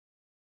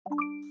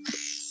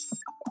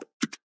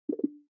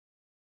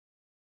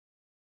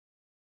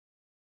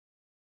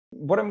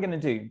What I'm going to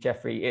do,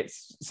 Jeffrey,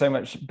 it's so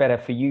much better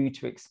for you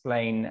to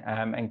explain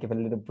and give a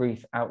little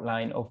brief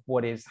outline of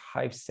what is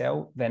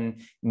Hivecell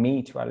than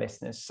me to our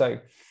listeners. So,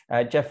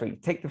 Jeffrey,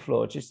 take the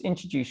floor. Just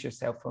introduce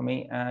yourself for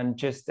me and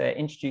just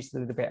introduce a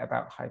little bit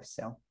about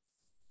Hivecell.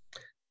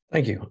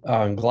 Thank you.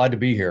 I'm glad to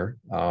be here.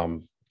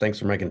 Thanks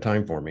for making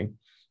time for me.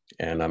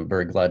 And I'm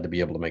very glad to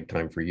be able to make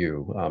time for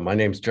you. My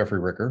name's Jeffery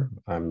Ricker.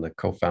 I'm the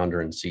co-founder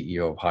and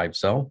CEO of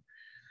Hivecell.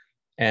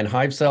 And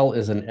Hivecell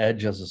is an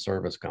edge as a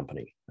service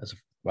company.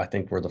 I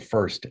think we're the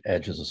first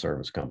edge as a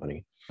service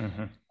company.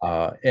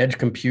 Mm-hmm. Edge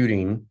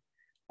computing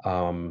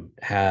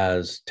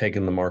has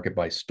taken the market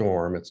by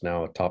storm. It's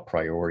now a top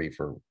priority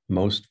for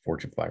most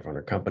Fortune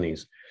 500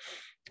 companies.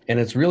 And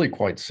it's really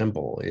quite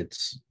simple.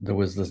 There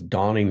was this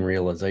dawning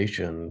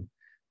realization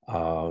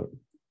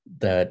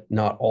that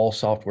not all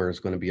software is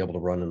going to be able to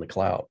run in the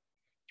cloud,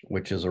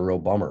 which is a real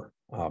bummer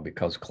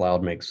because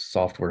cloud makes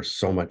software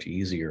so much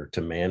easier to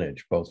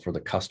manage, both for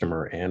the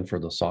customer and for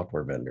the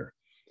software vendor.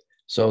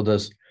 So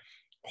this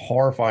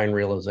horrifying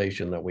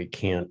realization that we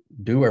can't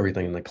do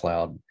everything in the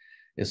cloud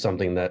is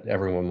something that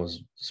everyone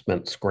was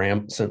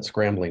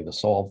scrambling to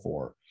solve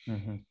for.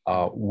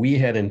 Mm-hmm. We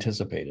had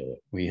anticipated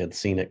it. We had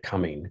seen it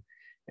coming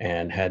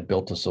and had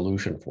built a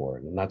solution for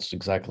it. And that's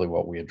exactly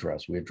what we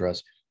address. We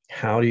address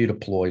how do you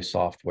deploy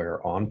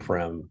software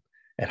on-prem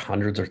at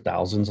hundreds or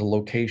thousands of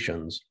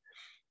locations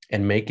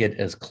and make it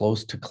as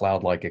close to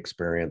cloud-like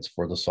experience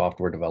for the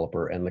software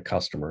developer and the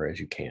customer as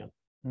you can.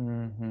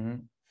 Mm-hmm.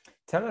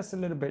 Tell us a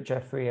little bit,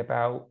 Jeffrey,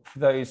 about, for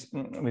those,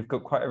 we've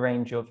got quite a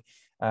range of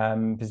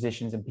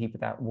positions and people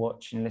that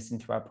watch and listen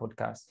to our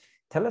podcast.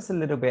 Tell us a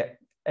little bit,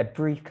 a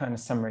brief kind of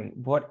summary.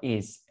 What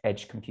is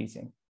edge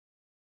computing?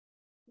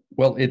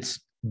 Well, it's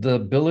the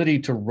ability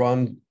to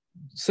run,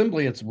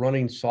 simply it's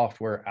running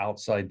software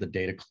outside the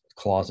data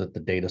closet, the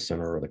data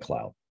center, or the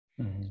cloud.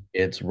 Mm-hmm.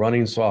 It's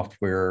running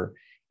software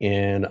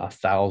in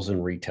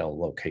 1,000 retail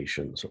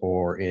locations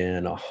or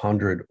in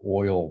 100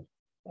 oil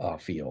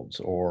fields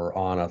or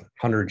on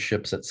 100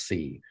 ships at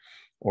sea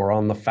or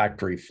on the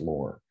factory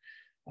floor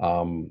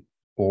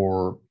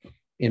or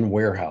in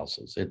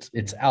warehouses.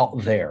 It's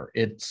out there.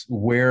 It's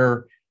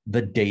where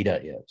the data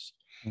is.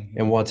 Mm-hmm.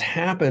 And what's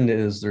happened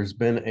is there's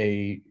been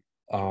a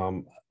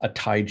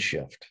tide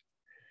shift.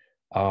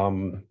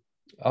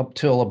 Up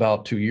till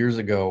about 2 years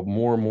ago,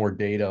 more and more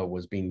data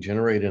was being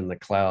generated in the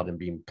cloud and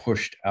being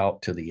pushed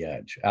out to the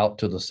edge, out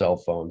to the cell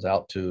phones,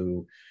 out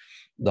to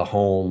the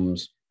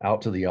homes,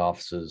 out to the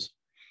offices.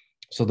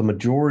 So the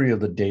majority of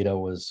the data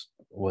was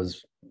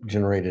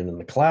generated in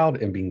the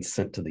cloud and being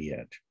sent to the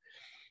edge.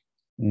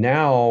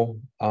 Now,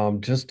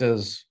 just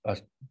as a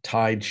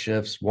tide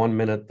shifts, 1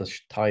 minute the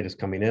tide is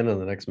coming in and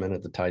the next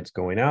minute the tide's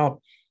going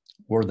out,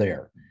 we're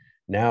there.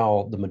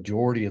 Now, the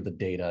majority of the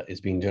data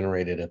is being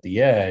generated at the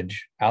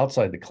edge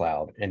outside the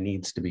cloud and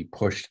needs to be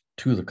pushed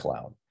to the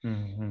cloud.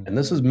 Mm-hmm. And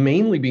this is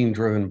mainly being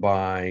driven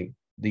by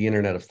the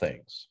Internet of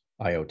Things,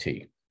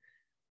 IoT,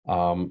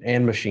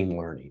 and machine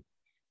learning.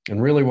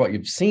 And really what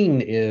you've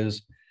seen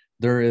is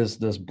there is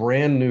this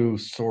brand new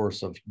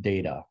source of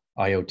data,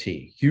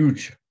 IoT,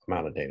 huge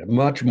amount of data,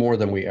 much more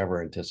than we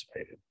ever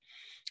anticipated.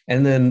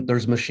 And then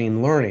there's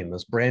machine learning,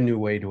 this brand new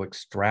way to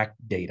extract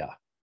data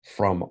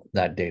from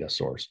that data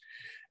source.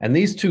 And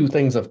these two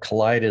things have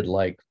collided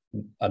like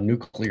a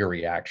nuclear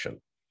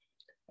reaction.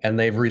 And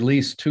they've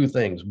released two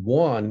things.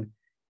 One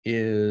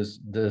is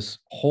this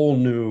whole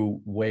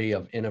new way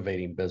of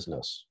innovating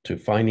business, to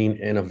finding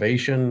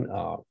innovation,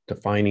 to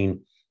finding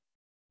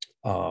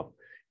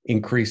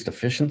increased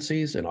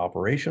efficiencies in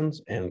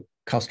operations and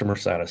customer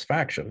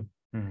satisfaction.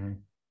 Mm-hmm.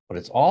 But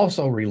it's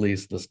also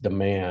released this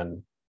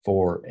demand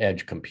for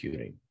edge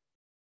computing.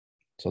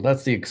 So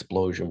that's the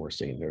explosion we're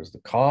seeing. There's the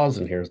cause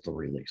and here's the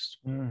release.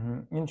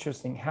 Mm-hmm.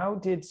 Interesting.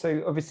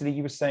 So obviously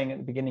you were saying at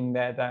the beginning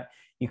there that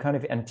you kind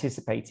of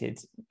anticipated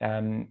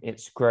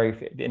its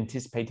growth,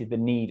 anticipated the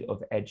need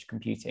of edge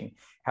computing.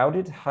 How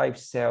did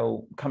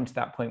Hivecell come to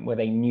that point where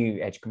they knew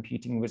edge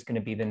computing was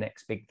going to be the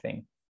next big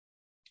thing?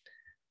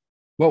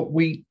 Well,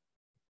 we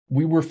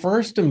were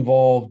first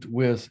involved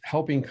with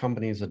helping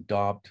companies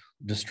adopt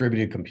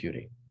distributed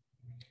computing.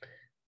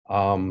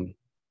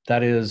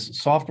 That is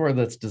software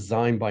that's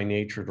designed by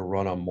nature to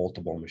run on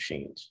multiple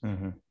machines.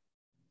 Mm-hmm.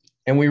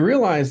 And we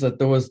realized that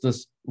there was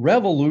this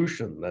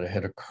revolution that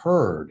had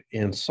occurred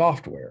in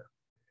software,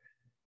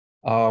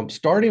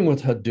 starting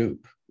with Hadoop,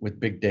 with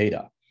big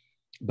data,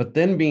 but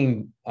then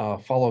being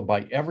followed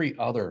by every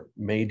other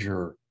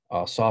major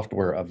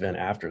software event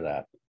after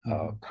that,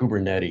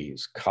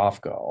 Kubernetes,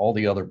 Kafka, all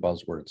the other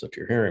buzzwords that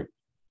you're hearing.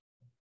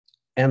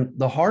 And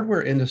the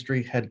hardware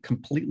industry had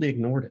completely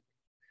ignored it.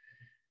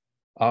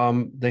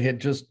 They had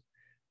just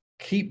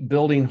keep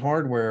building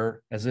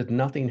hardware as if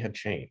nothing had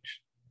changed.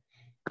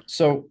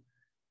 So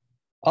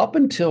up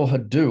until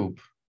Hadoop,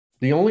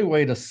 the only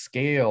way to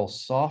scale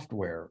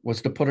software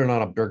was to put it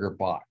on a bigger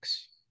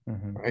box,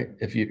 mm-hmm. right?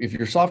 If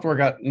your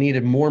software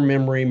needed more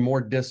memory,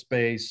 more disk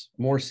space,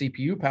 more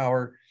CPU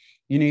power,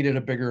 you needed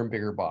a bigger and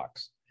bigger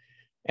box.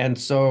 And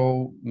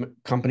so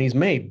companies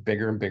made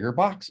bigger and bigger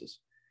boxes.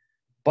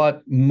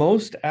 But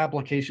most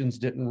applications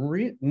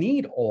didn't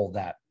need all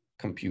that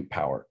compute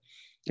power.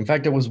 In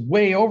fact, it was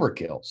way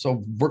overkill.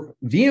 So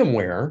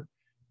VMware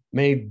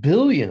made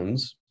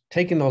billions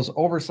taking those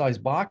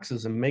oversized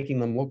boxes and making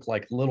them look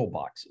like little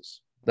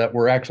boxes that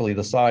were actually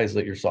the size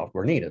that your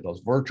software needed,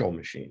 those virtual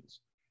machines.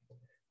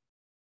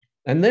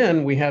 And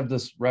then we have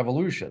this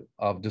revolution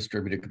of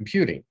distributed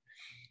computing.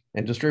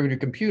 And distributed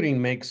computing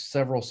makes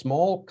several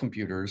small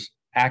computers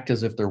act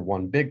as if they're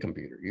one big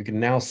computer. You can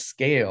now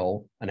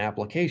scale an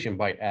application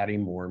by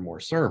adding more and more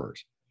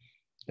servers.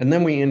 And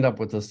then we end up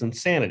with this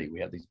insanity.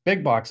 We have these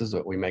big boxes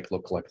that we make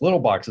look like little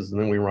boxes,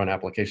 and then we run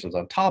applications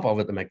on top of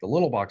it that make the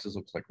little boxes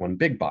look like one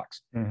big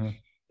box. Mm-hmm.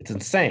 It's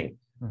insane.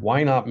 Mm-hmm.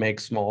 Why not make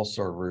small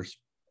servers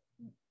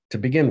to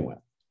begin with?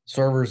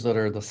 Servers that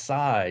are the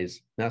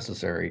size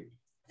necessary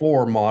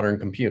for modern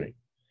computing.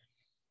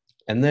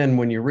 And then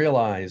when you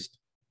realized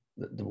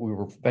that we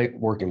were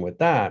working with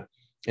that,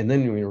 and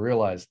then we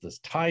realized this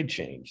tide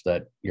change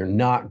that you're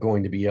not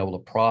going to be able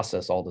to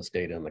process all this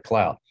data in the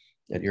cloud,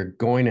 that you're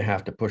going to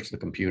have to push the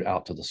compute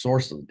out to the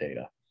source of the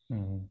data.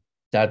 Mm-hmm.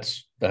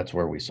 That's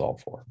where we solve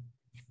for.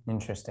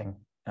 Interesting,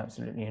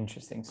 absolutely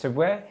interesting. So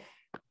where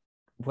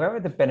are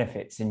the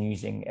benefits in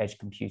using edge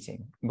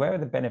computing? Where are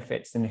the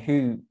benefits, and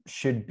who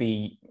should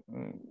be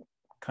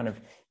kind of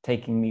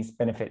taking these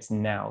benefits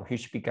now? Who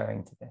should be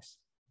going to this?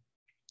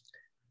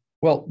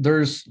 Well,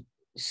 there's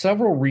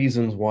several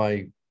reasons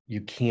why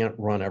you can't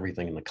run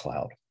everything in the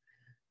cloud.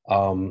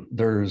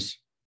 There's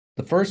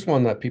the first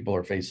one that people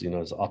are facing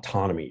is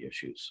autonomy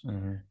issues.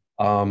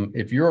 Mm-hmm.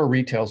 If you're a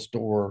retail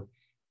store,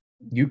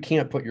 you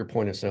can't put your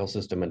point of sale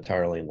system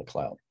entirely in the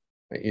cloud.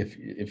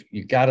 If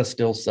you got to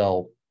still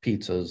sell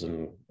pizzas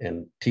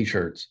and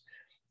t-shirts,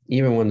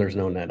 even when there's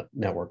no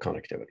network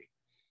connectivity.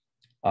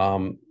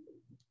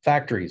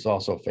 Factories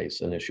also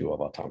face an issue of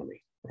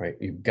autonomy, right?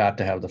 You've got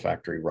to have the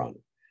factory run.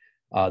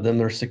 Then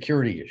there's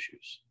security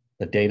issues.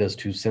 The data is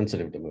too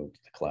sensitive to move to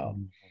the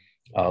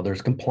cloud.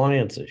 There's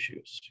compliance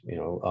issues,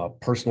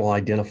 personal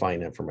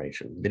identifying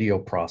information, video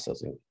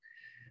processing,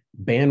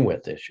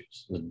 bandwidth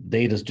issues. The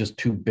data is just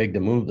too big to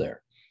move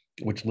there,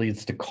 which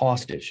leads to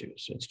cost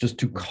issues. It's just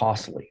too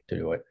costly to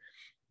do it.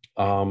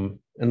 And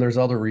there's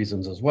other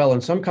reasons as well.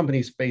 And some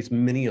companies face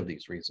many of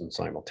these reasons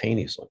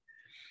simultaneously.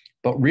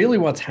 But really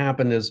what's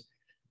happened is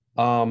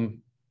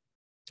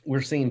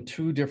we're seeing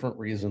two different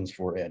reasons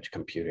for edge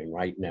computing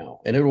right now,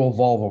 and it will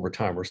evolve over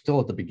time. We're still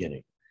at the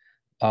beginning.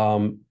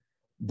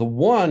 The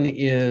one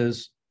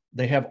is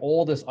they have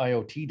all this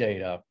IoT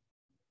data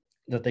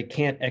that they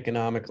can't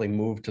economically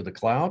move to the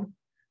cloud,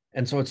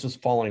 and so it's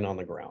just falling on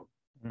the ground.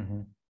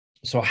 Mm-hmm.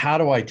 So how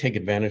do I take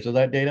advantage of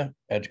that data?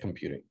 Edge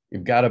computing.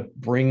 You've got to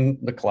bring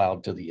the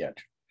cloud to the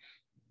edge.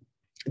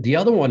 The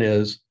other one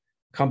is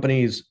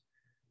companies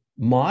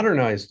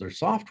modernize their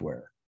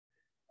software.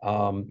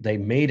 They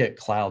made it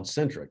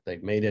cloud-centric. They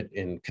made it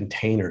in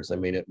containers. They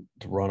made it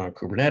to run on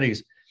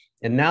Kubernetes.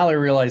 And now they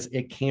realize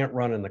it can't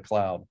run in the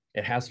cloud.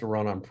 It has to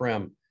run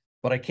on-prem.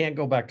 But I can't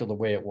go back to the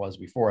way it was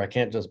before. I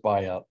can't just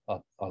buy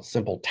a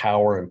simple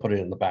tower and put it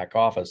in the back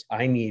office.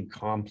 I need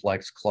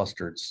complex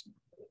clustered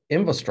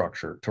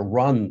infrastructure to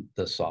run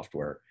this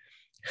software.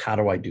 How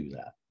do I do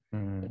that?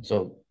 Mm.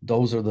 So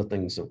those are the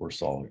things that we're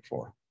solving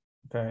for.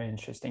 Very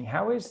interesting.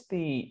 How is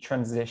the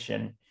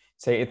transition?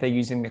 So if they're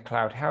using the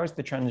cloud, how is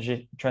the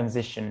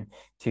transition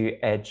to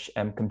edge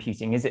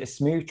computing? Is it a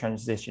smooth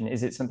transition?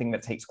 Is it something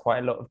that takes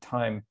quite a lot of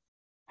time?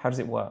 How does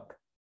it work?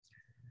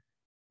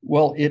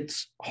 Well,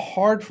 it's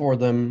hard for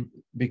them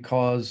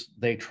because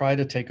they try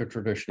to take a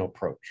traditional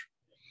approach.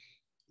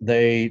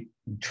 They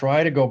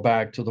try to go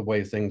back to the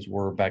way things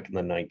were back in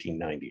the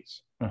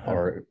 1990s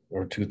or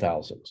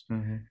 2000s,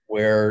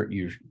 where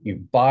you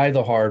buy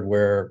the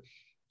hardware,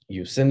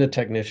 you send a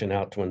technician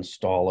out to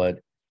install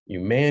it, you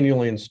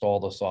manually install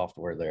the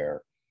software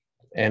there,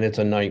 and it's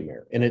a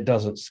nightmare, and it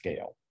doesn't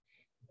scale.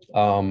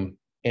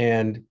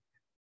 And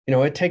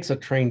it takes a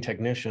trained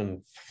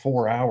technician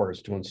 4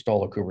 hours to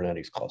install a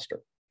Kubernetes cluster.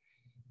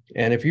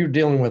 And if you're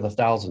dealing with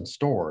 1,000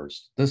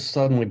 stores, this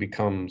suddenly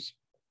becomes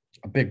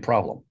a big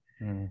problem.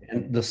 Mm-hmm.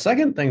 And the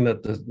second thing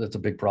that's a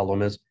big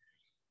problem is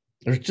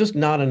there's just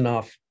not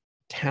enough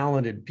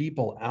talented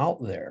people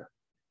out there.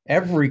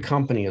 Every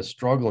company is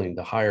struggling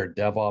to hire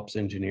DevOps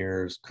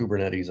engineers,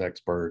 Kubernetes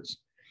experts,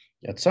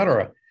 et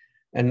cetera.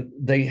 And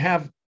they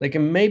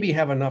can maybe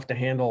have enough to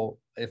handle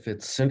if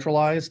it's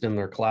centralized in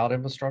their cloud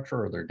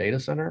infrastructure or their data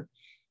center,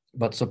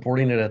 but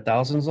supporting it at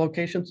thousands of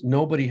locations,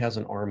 nobody has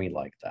an army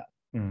like that.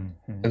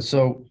 Mm-hmm. And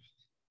so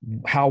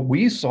how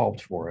we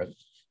solved for it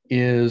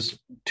is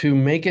to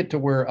make it to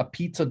where a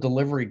pizza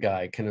delivery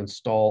guy can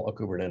install a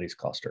Kubernetes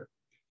cluster.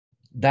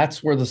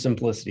 That's where the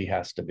simplicity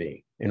has to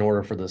be in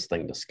order for this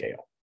thing to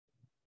scale.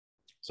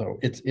 So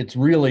it's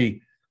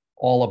really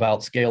all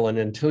about scale. And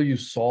until you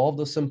solve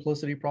the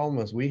simplicity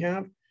problem as we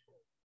have,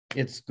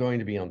 it's going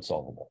to be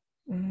unsolvable.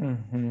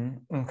 Mm-hmm.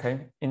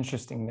 Okay,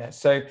 interesting there.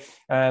 So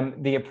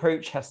the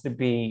approach has to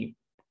be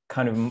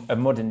kind of a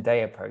modern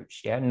day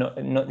approach, yeah,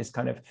 not this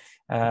kind of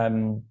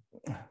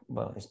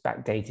well, this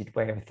backdated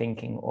way of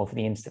thinking of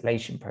the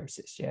installation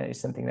process. Yeah, it's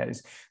something that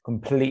is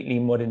completely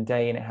modern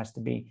day, and it has to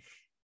be.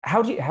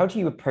 How do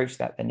you approach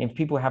that then? If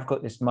people have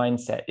got this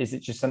mindset, is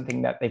it just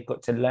something that they've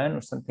got to learn,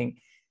 or something?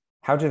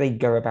 How do they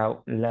go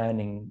about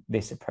learning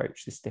this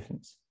approach, this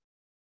difference?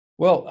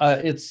 Well,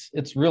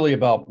 it's really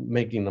about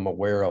making them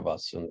aware of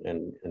us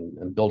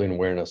and building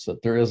awareness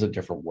that there is a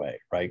different way,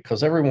 right?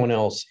 Because everyone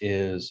else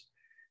is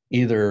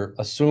either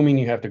assuming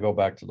you have to go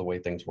back to the way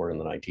things were in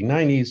the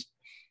 1990s,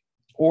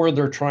 or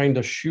they're trying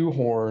to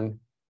shoehorn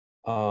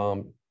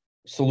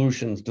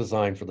solutions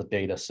designed for the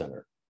data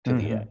center to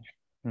the edge.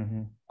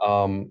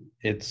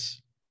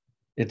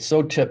 It's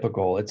so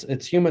typical.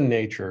 It's human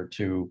nature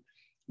to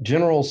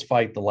generals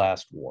fight the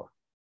last war,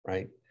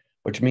 right?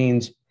 Which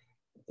means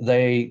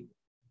they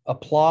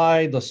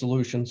apply the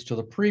solutions to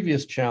the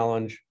previous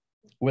challenge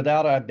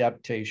without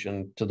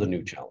adaptation to the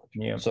new challenge.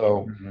 Yeah.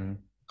 So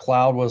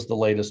cloud was the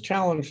latest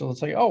challenge. So let's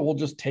say, oh, we'll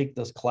just take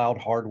this cloud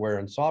hardware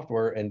and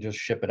software and just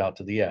ship it out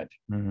to the edge.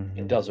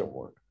 It doesn't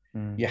work.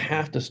 You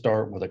have to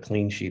start with a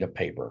clean sheet of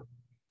paper.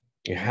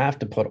 You have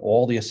to put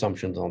all the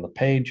assumptions on the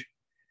page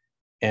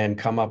and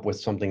come up with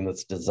something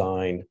that's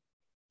designed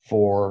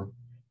for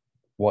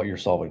what you're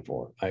solving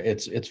for.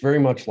 It's very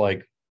much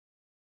like,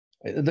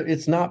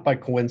 it's not by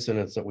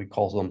coincidence that we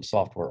call them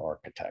software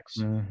architects,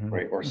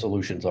 right? Or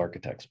solutions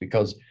architects,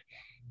 because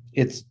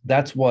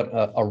that's what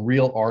a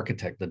real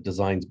architect that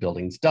designs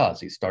buildings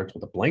does. He starts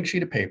with a blank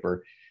sheet of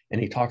paper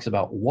and he talks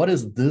about what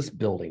is this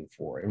building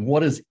for and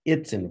what is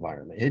its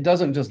environment. It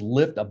doesn't just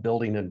lift a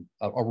building, and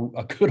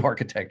a good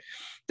architect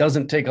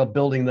doesn't take a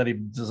building that he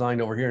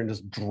designed over here and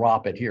just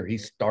drop it here. He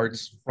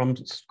starts from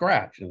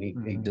scratch and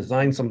he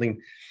designs something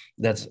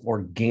that's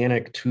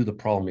organic to the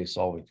problem he's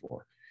solving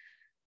for.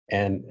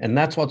 And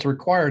that's what's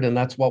required, and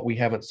that's what we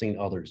haven't seen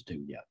others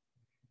do yet.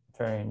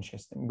 Very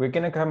interesting. We're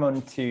going to come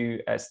on to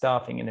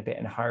staffing in a bit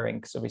and hiring,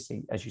 because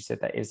obviously, as you said,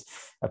 that is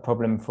a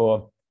problem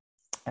for,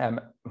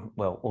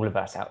 well, all of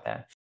us out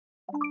there.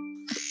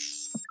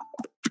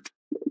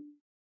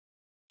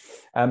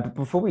 But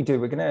before we do,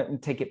 we're going to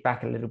take it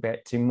back a little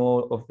bit to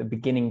more of the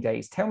beginning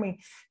days. Tell me,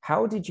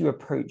 how did you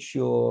approach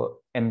your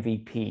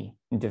MVP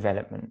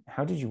development?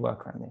 How did you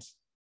work around this?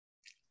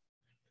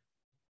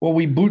 Well,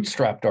 we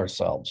bootstrapped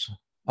ourselves.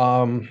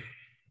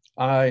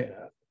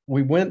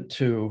 We went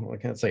to, I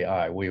can't say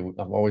I've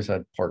always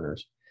had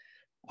partners.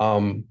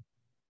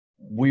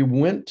 We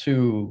went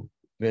to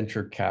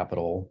venture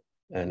capital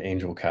and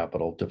angel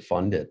capital to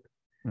fund it.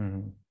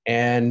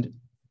 And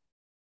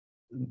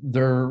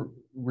their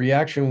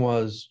reaction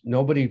was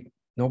nobody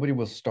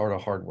will start a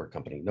hardware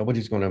company.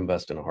 Nobody's going to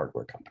invest in a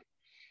hardware company.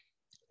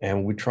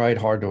 And we tried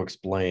hard to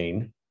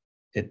explain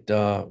it.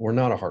 We're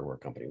not a hardware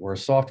company. We're a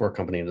software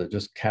company that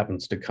just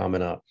happens to come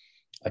in a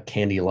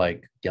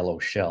candy-like yellow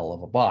shell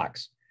of a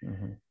box.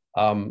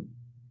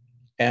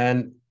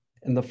 And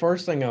the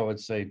first thing I would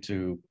say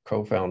to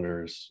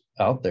co-founders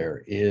out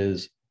there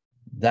is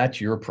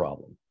that's your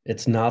problem.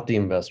 It's not the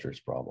investor's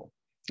problem.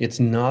 It's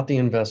not the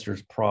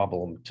investor's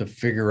problem to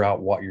figure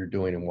out what you're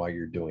doing and why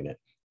you're doing it.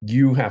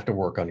 You have to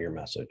work on your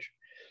message.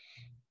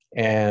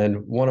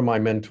 And one of my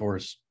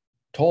mentors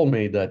told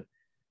me that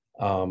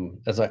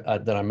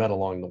that I met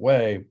along the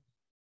way,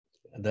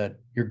 that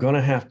you're going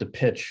to have to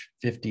pitch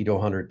 50 to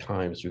 100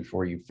 times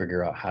before you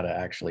figure out how to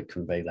actually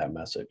convey that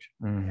message.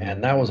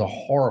 And that was a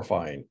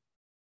horrifying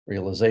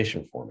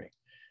realization for me.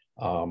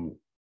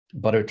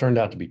 But it turned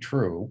out to be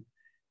true.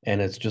 And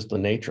it's just the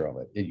nature of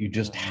it. You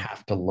just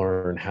have to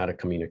learn how to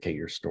communicate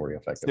your story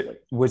effectively.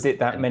 So was it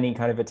that many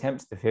kind of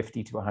attempts, the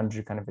 50 to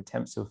 100 kind of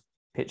attempts of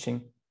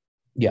pitching?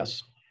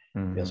 Yes.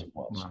 Yes, it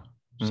was.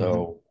 Wow.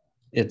 So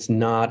it's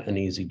not an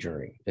easy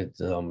journey.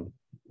 So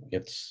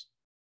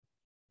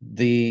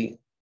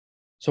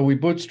we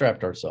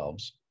bootstrapped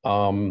ourselves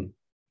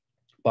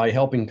by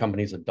helping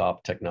companies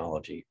adopt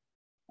technology,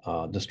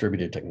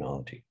 distributed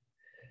technology.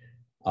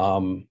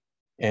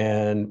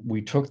 And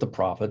we took the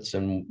profits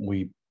and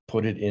we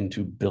put it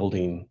into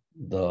building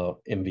the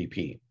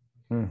MVP.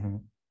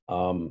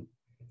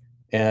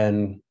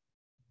 And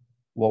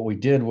what we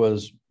did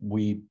was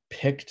we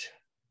picked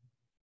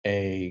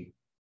a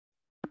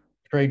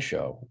trade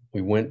show.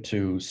 We went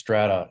to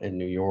Strata in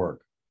New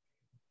York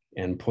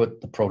and put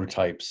the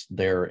prototypes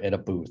there at a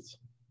booth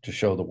to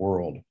show the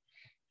world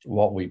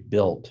what we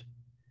built.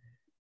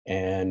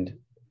 And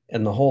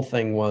the whole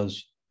thing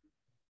was,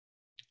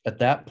 at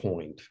that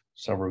point,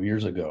 several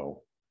years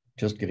ago,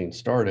 just getting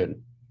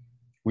started,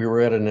 we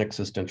were at an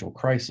existential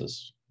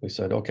crisis. We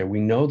said, okay, we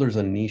know there's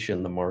a niche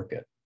in the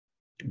market,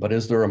 but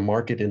is there a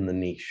market in the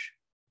niche?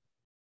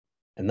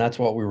 And that's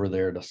what we were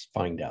there to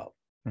find out.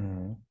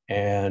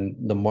 And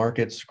the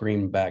market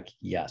screamed back,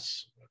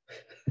 yes.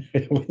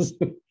 It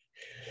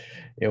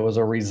was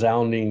a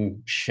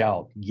resounding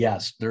shout.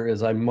 Yes, there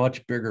is a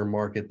much bigger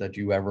market that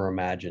you ever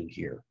imagined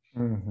here.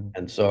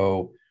 And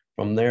so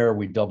from there,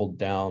 we doubled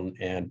down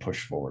and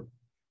pushed forward.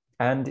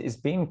 And it's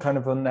been kind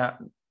of on that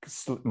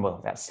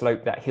well, that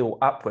slope, that hill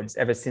upwards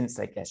ever since,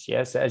 I guess.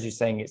 Yeah. So as you're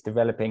saying, it's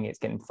developing, it's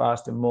getting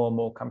faster. More and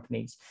more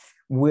companies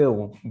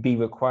will be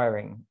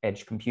requiring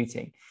edge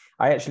computing.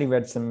 I actually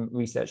read some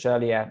research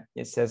earlier.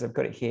 It says, I've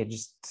got it here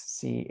just to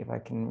see if I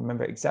can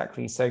remember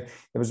exactly. So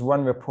there was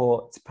one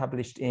report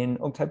published in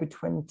October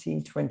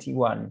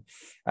 2021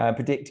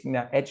 predicting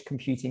that edge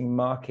computing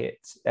market,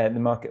 the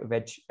market of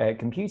edge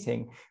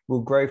computing, will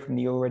grow from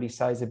the already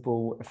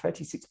sizable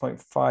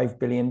 $36.5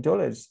 billion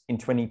in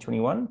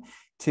 2021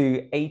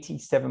 to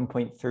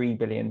 87.3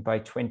 billion by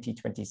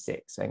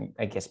 2026. And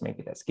I guess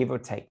maybe that's give or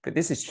take, but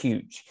this is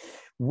huge.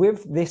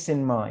 With this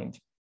in mind,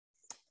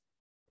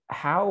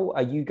 how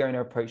are you going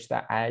to approach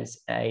that as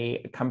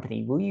a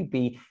company? Will you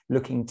be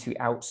looking to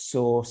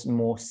outsource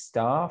more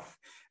staff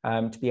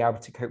to be able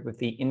to cope with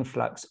the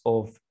influx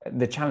of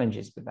the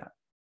challenges with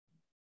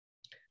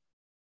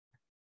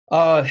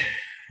that?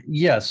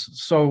 Yes.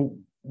 So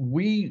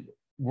we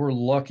were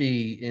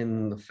lucky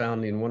in the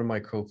founding. One of my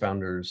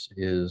co-founders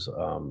is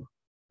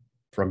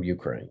from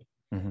Ukraine.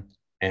 Mm-hmm.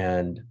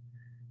 And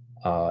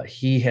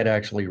he had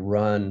actually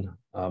run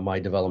my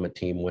development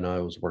team when I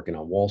was working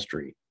on Wall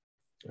Street.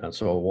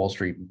 So a Wall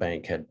Street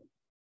bank had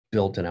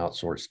built an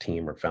outsourced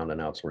team or found an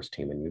outsourced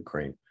team in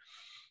Ukraine.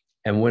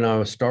 And when I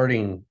was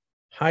starting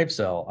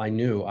Hivecell, I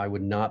knew I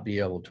would not be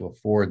able to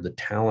afford the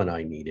talent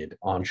I needed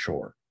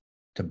onshore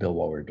to build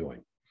what we're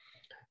doing.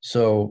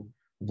 So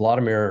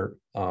Vladimir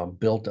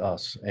built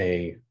us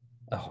an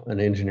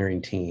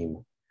engineering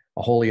team,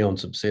 a wholly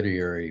owned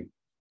subsidiary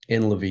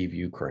in Lviv,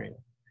 Ukraine.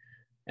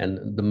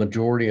 And the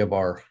majority of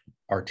our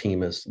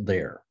team is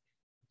there.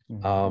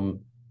 Mm-hmm.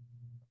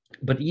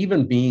 But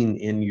even being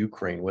in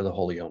Ukraine with a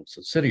wholly owned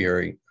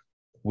subsidiary,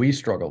 we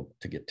struggled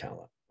to get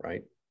talent,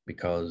 right?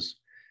 Because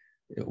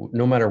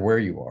no matter where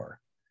you are,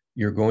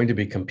 you're going to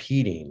be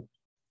competing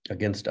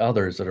against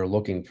others that are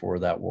looking for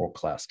that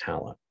world-class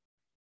talent.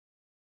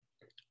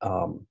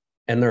 And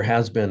there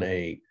has been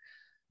a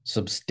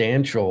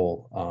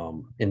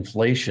substantial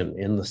inflation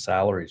in the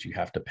salaries you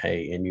have to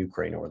pay in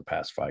Ukraine over the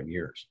past 5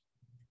 years,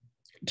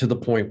 to the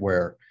point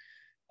where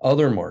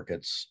other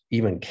markets,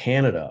 even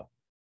Canada,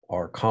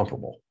 are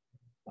comparable.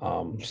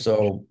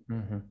 So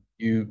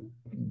mm-hmm.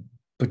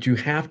 But you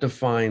have to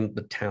find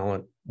the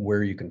talent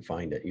where you can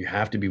find it. You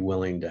have to be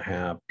willing to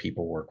have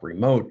people work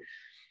remote,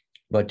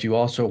 but you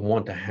also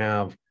want to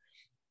have,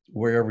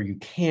 wherever you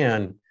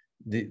can,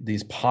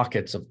 these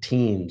pockets of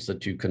teams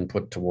that you can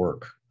put to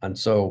work. And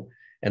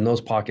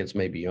those pockets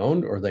may be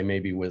owned, or they may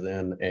be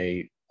within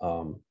a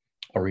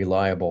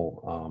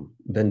reliable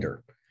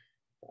vendor.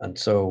 And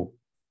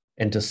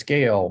to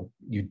scale,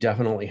 you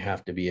definitely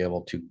have to be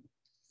able to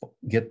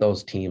get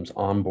those teams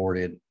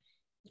onboarded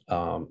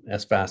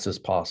as fast as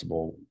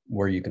possible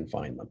where you can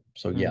find them.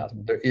 So yeah,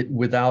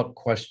 without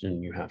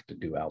question, you have to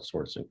do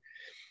outsourcing.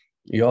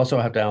 You also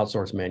have to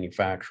outsource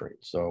manufacturing.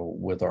 So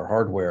with our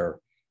hardware,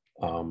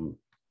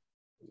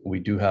 we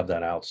do have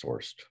that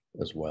outsourced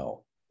as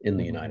well in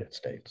the United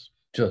States,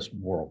 just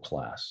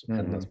world-class. Mm-hmm.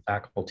 And the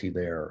faculty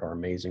there are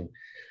amazing.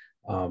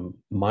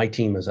 My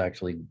team has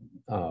actually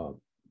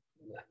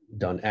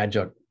done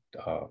adjunct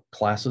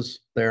classes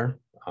there.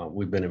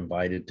 We've been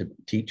invited to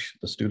teach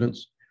the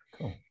students.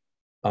 Cool.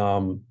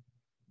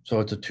 So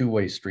it's a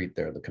two-way street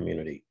there, the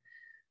community.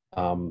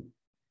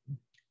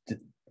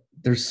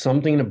 There's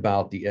something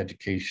about the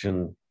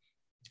education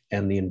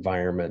and the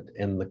environment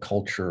and the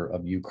culture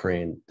of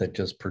Ukraine that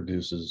just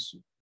produces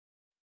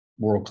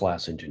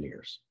world-class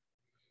engineers.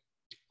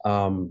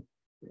 And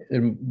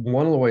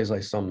one of the ways I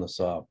sum this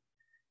up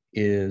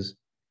is,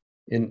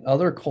 in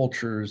other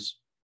cultures,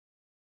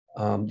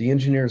 the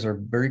engineers are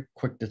very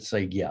quick to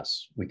say,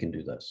 yes, we can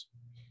do this.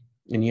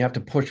 And you have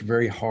to push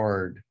very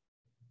hard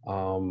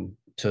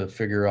to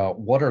figure out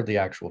what are the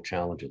actual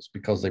challenges,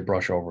 because they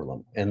brush over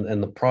them.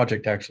 And the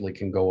project actually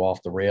can go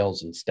off the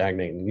rails and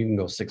stagnate. And you can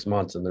go 6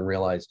 months and then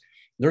realize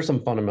there's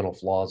some fundamental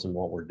flaws in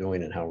what we're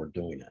doing and how we're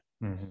doing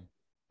it. Mm-hmm.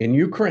 In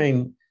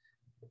Ukraine,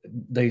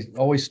 they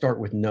always start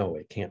with no,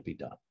 it can't be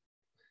done.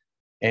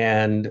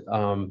 And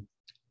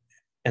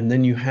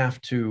then you have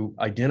to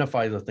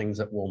identify the things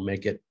that will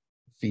make it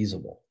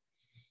feasible.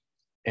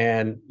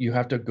 And you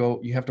have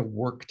to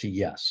work to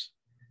yes.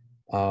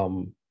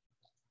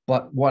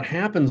 But what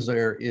happens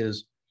there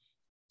is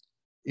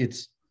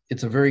it's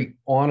a very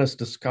honest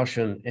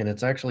discussion, and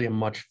it's actually a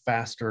much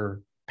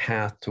faster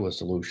path to a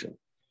solution.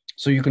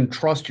 So you can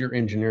trust your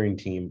engineering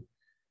team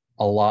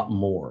a lot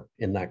more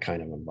in that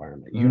kind of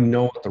environment. You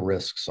know what the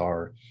risks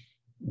are,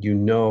 you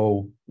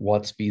know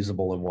what's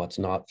feasible and what's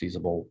not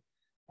feasible,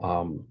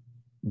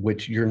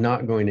 which you're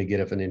not going to get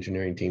if an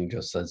engineering team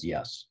just says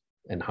yes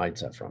and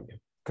hides that from you.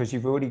 Because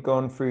you've already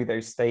gone through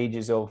those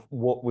stages of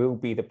what will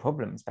be the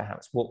problems,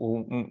 perhaps, what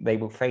they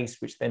will face,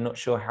 which they're not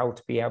sure how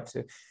to be able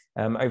to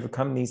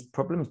overcome these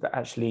problems. But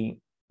actually,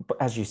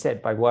 as you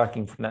said, by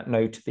working from that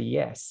no to the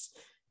yes,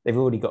 they've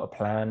already got a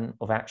plan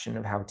of action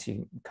of how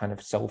to kind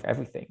of solve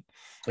everything,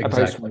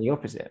 exactly. Opposed from the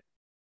opposite.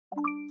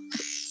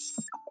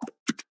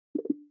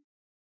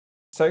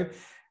 So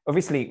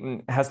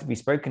obviously has to be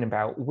spoken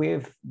about.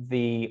 With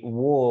the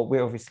war,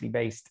 we're obviously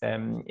based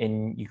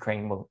in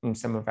Ukraine. Well,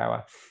 some of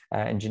our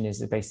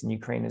engineers are based in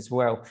Ukraine as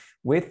well.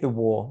 With the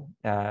war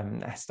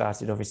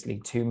started,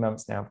 obviously 2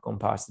 months now have gone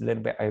past, a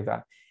little bit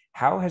over.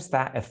 How has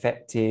that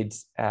affected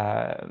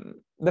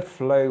the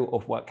flow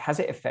of work? Has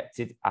it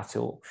affected at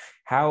all?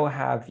 How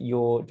have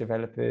your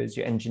developers,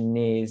 your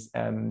engineers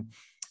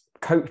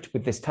coped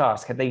with this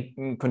task? Have they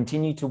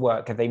continued to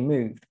work? Have they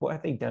moved? What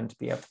have they done to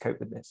be able to cope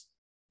with this?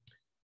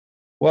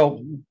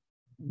 Well,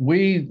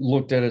 we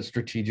looked at it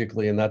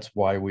strategically, and that's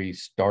why we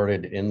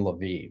started in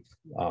Lviv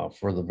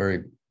for the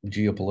very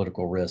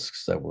geopolitical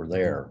risks that were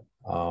there,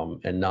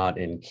 and not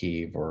in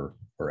Kyiv or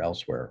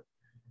elsewhere.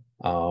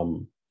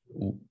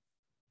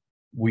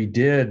 We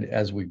did,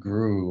 as we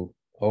grew,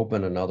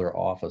 open another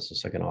office, a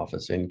second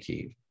office in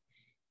Kyiv.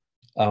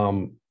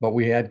 But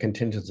we had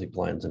contingency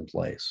plans in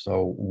place.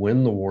 So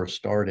when the war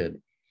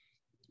started,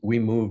 we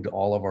moved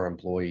all of our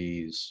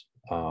employees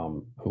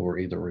who were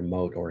either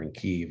remote or in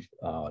Kyiv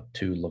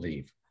to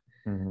Lviv.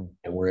 And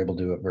we're able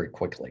to do it very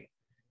quickly.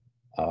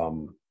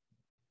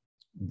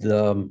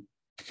 The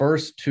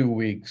first 2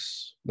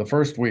 weeks, the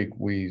first week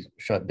we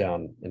shut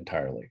down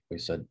entirely. We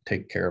said,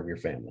 take care of your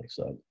family.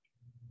 So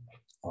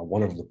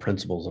one of the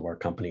principles of our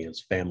company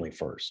is family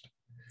first.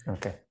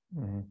 Okay.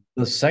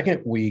 The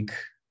second week,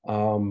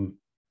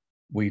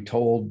 we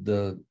told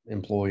the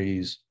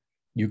employees,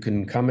 you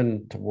can come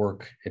in to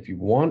work if you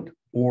want,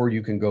 or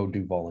you can go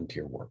do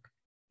volunteer work.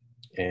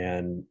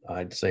 And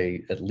I'd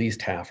say at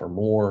least half or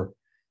more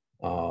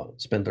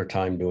spent their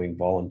time doing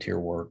volunteer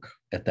work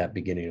at that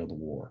beginning of the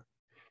war.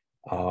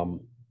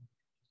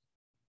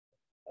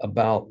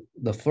 About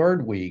the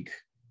third week,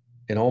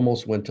 it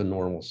almost went to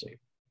normalcy.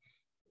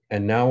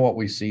 And now what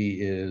we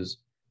see is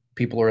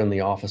people are in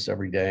the office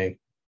every day,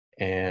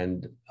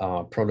 and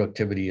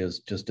productivity is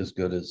just as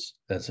good as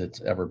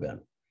it's ever been.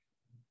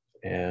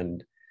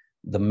 And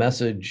the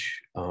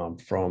message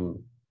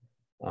from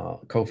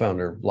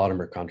co-founder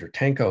Vladimir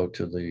Kondratyenko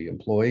to the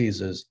employees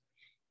is,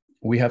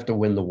 we have to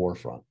win the war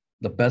front.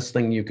 The best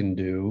thing you can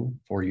do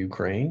for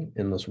Ukraine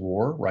in this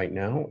war right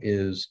now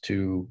is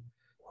to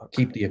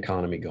keep the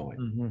economy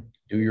going,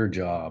 do your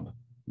job,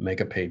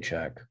 make a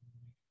paycheck,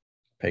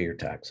 pay your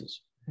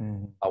taxes.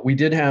 We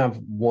did have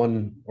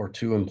 1 or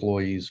 2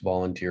 employees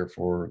volunteer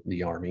for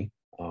the army,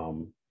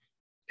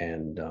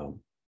 and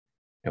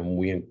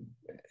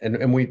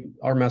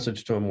our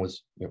message to them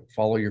was,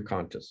 follow your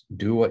conscience,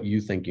 do what you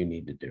think you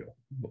need to do.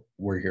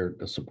 We're here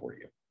to support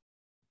you.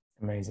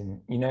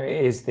 Amazing.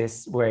 It is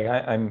this way.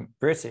 I'm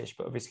British,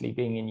 but obviously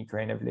being in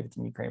Ukraine, I've lived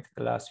in Ukraine for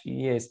the last few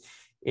years.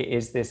 It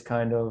is this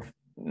kind of,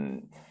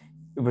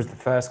 it was the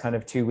first kind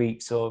of 2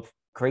 weeks of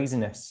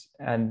craziness,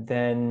 and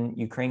then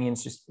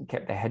Ukrainians just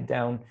kept their head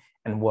down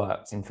and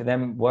worked. And for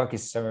them, work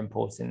is so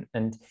important.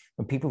 And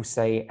when people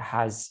say,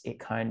 has it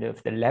kind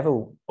of, the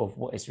level of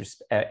what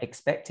is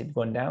expected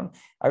gone down,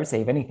 I would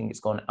say if anything, it's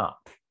gone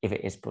up, if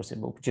it is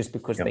possible, just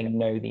because they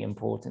know the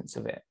importance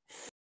of it.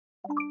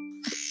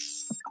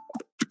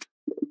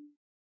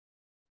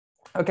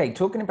 Okay,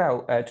 talking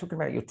about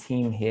your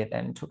team here,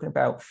 then talking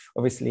about,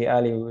 obviously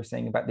earlier we were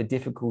saying about the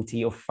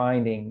difficulty of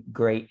finding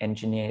great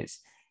engineers.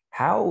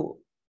 How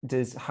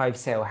does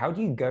Hivecell, how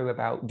do you go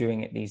about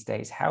doing it these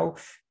days? How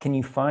can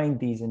you find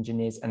these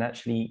engineers and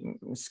actually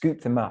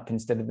scoop them up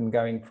instead of them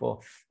going for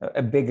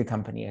a bigger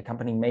company, a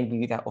company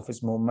maybe that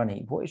offers more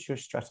money? What is your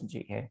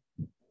strategy here?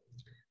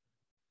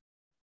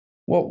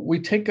 Well, we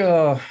take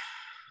a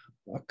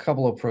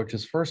couple of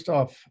approaches. First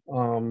off,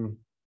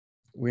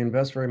 we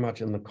invest very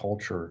much in the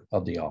culture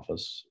of the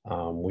office.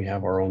 We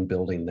have our own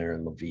building there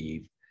in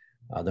Lviv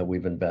that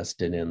we've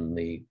invested in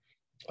the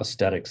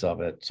aesthetics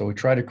of it. So we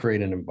try to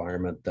create an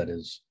environment that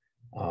is,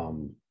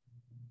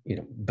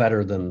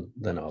 better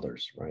than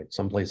others, right?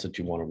 Some place that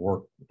you want to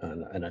work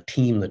and a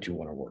team that you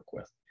want to work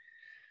with.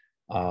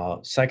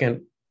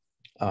 Second,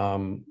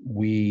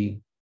 we're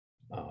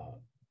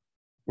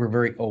a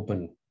very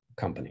open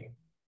company.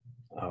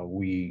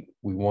 We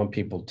want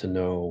people to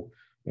know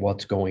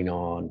what's going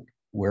on,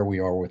 where we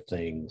are with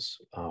things,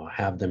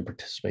 have them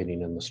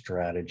participating in the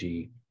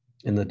strategy,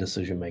 in the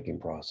decision-making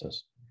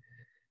process.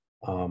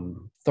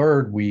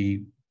 Third,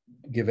 we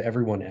give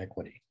everyone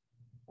equity,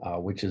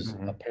 which is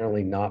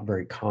apparently not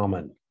very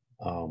common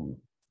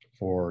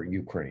for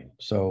Ukraine.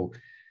 So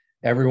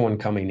everyone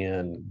coming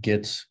in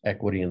gets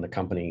equity in the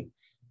company,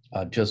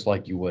 just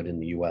like you would in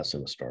the US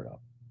in a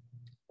startup.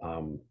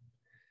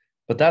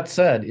 But that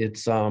said,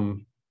 it's, a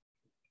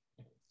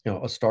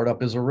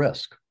startup is a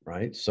risk,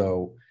 right?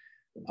 So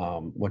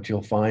what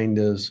you'll find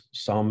is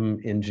some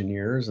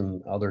engineers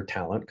and other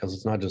talent, because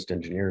it's not just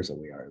engineers that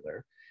we hire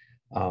there,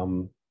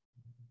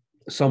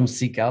 some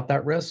seek out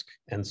that risk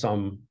and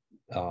some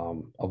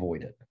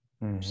avoid it.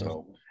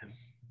 So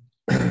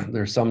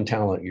there's some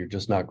talent you're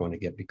just not going to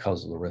get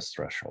because of the risk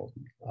threshold.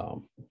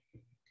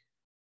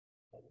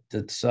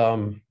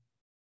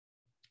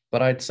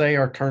 But I'd say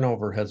our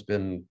turnover has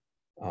been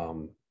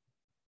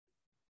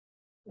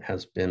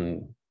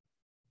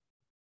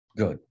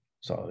good.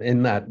 So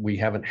in that, we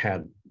haven't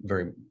had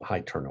very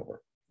high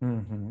turnover.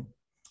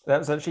 That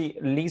was actually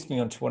leads me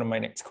on to one of my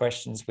next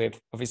questions. With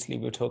obviously,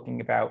 we're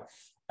talking about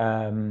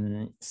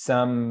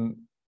some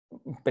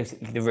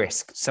basically the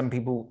risk. Some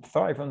people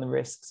thrive on the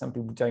risk, some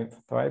people don't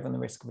thrive on the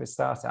risk of a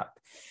startup.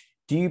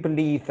 Do you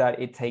believe that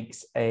it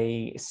takes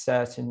a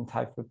certain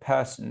type of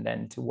person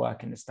then to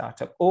work in a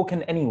startup, or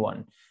can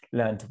anyone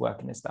learn to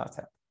work in a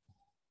startup?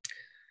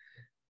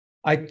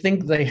 I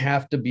think they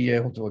have to be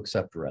able to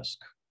accept risk.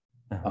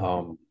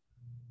 Uh-huh.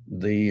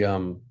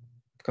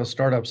 Because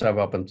startups have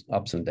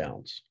ups and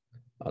downs.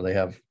 They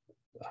have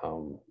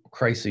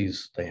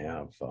crises, they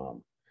have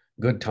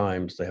good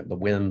times, they have the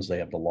wins, they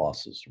have the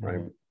losses,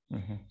 right?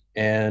 Mm-hmm.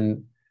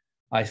 And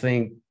I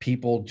think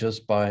people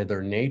just by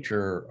their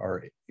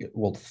nature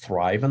will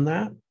thrive in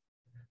that.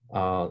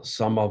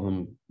 Some of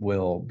them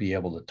will be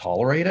able to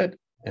tolerate it,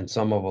 and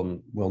some of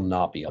them will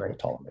not be able to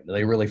tolerate it.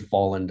 They really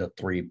fall into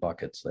three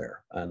buckets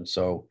there. And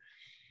so,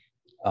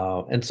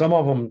 and some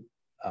of them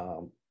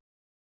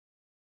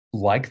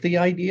like the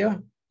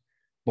idea,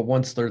 but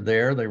once they're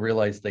there, they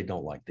realize they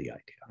don't like the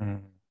idea.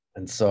 Mm-hmm.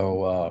 And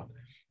so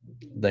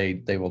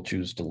they will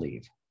choose to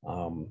leave.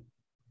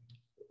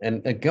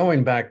 And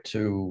going back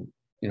to,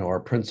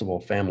 our principle,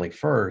 family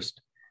first,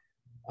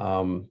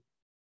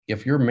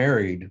 if you're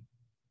married,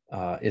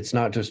 it's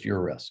not just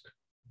your risk,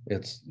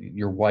 it's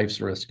your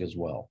wife's risk as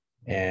well.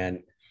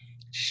 And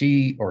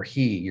she or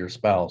he, your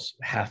spouse,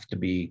 have to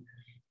be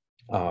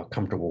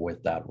comfortable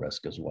with that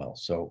risk as well.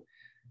 So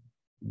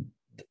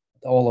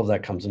all of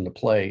that comes into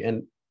play.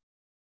 And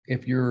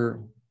if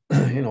you're,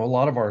 a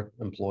lot of our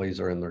employees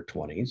are in their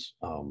 20s,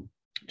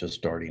 just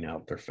starting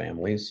out their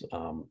families.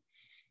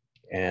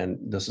 And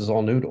this is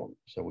all new to them.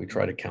 So we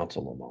try to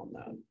counsel them on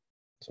that.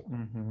 So.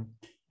 Mm-hmm.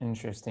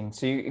 Interesting.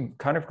 So you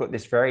kind of got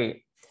this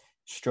very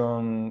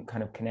strong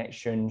kind of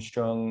connection,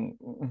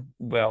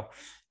 well,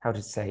 how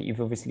to say,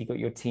 you've obviously got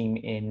your team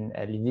in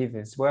Lviv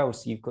as well.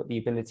 So you've got the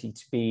ability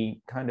to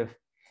be kind of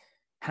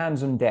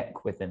hands on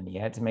deck with them,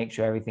 yeah, to make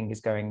sure everything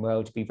is going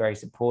well, to be very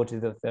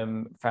supportive of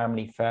them.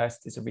 Family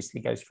first, this obviously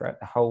goes throughout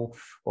the whole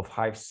of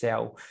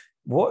Hivecell.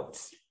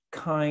 What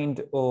kind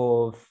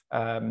of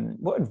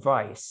what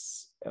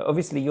advice?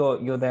 Obviously,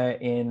 you're there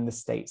in the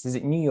States. Is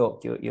it New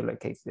York you're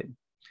located in?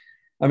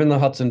 I'm in the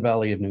Hudson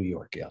Valley of New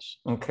York, yes.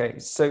 Okay,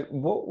 so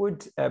what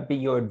would be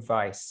your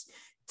advice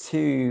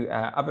to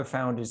other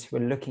founders who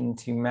are looking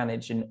to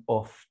manage an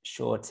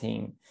offshore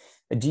team?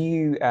 Do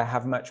you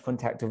have much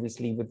contact,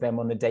 obviously, with them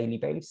on a daily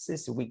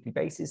basis, a weekly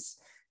basis?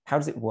 How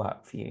does it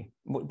work for you?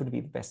 What would be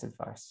the best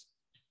advice?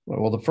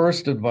 Well, the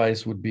first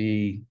advice would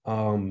be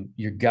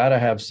you got to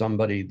have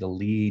somebody, the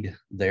lead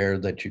there,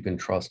 that you can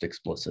trust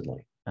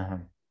explicitly.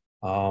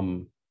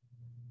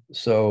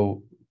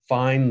 So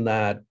find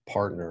that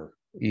partner.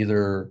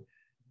 Either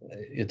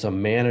it's a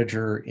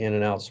manager in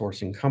an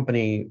outsourcing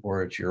company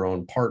or it's your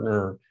own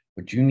partner,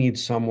 but you need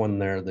someone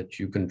there that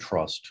you can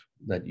trust,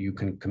 that you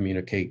can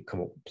communicate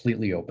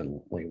completely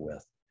openly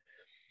with.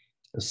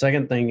 The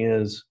second thing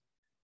is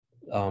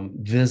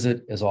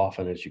visit as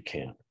often as you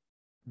can.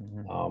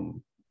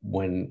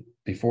 When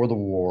before the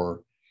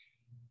war,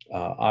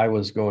 I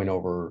was going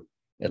over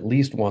at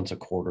least once a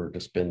quarter to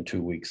spend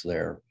 2 weeks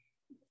there.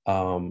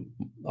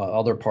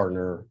 Other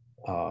partner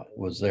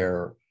was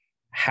there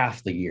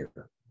half the year.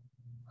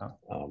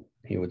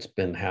 He would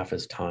spend half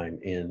his time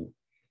in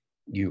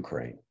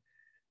Ukraine,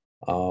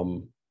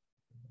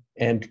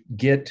 and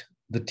get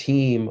the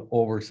team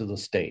over to the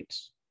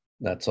States.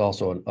 That's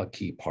also a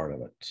key part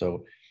of it.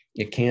 So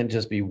it can't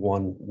just be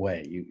one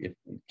way. You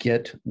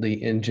get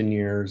the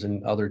engineers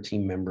and other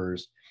team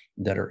members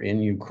that are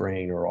in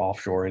Ukraine or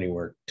offshore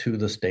anywhere to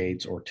the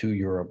States or to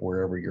Europe,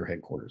 wherever your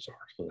headquarters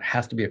are. So it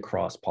has to be a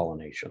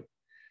cross-pollination.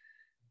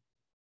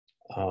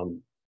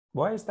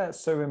 Why is that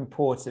so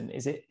important?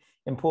 Is it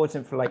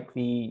important for like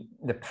the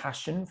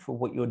passion for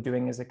what you're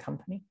doing as a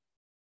company?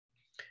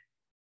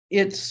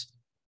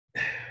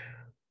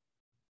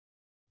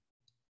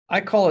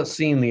 I call it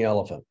seeing the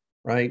elephant,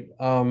 right?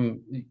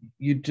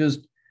 You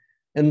just,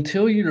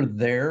 until you're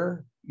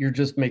there, you're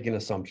just making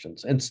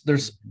assumptions. And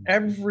there's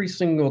every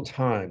single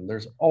time,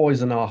 there's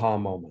always an aha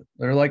moment.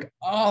 They're like,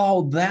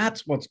 oh,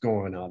 that's what's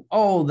going on.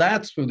 Oh,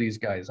 that's who these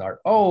guys are.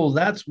 Oh,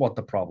 that's what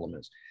the problem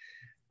is.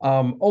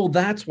 Oh,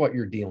 that's what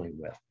you're dealing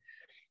with.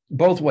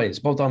 Both ways,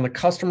 both on the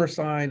customer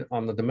side,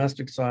 on the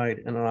domestic side,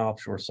 and on the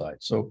offshore side.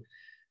 So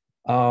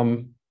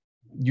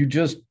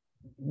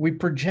we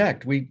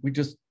project, we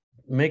just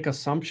make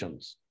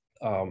assumptions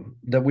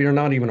that we are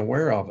not even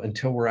aware of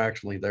until we're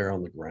actually there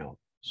on the ground.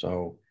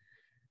 So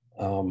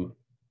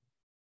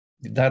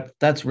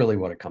that's really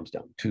what it comes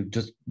down to,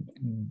 just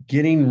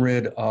getting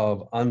rid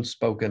of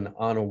unspoken,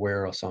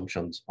 unaware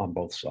assumptions on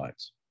both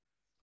sides.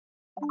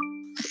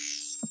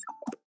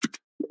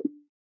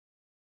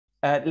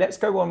 Let's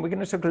go on. We're going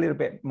to talk a little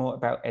bit more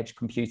about edge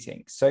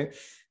computing. So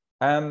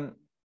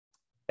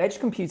edge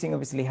computing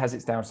obviously has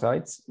its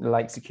downsides,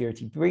 like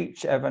security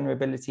breach,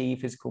 vulnerability,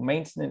 physical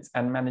maintenance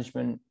and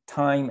management,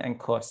 time and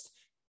cost,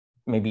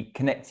 maybe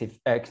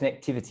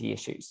connectivity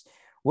issues.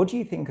 What do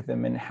you think of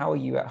them, and how are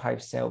you at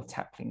Hivecell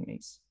tackling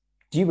these?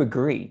 Do you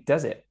agree?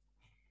 Does it?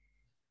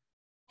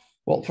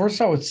 Well,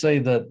 first I would say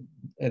that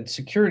and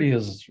security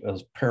is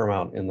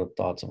paramount in the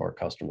thoughts of our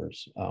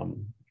customers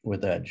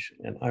with Edge.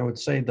 And I would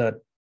say that,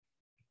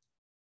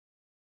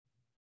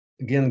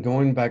 again,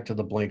 going back to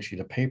the blank sheet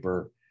of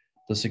paper,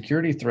 the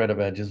security threat of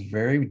Edge is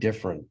very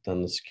different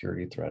than the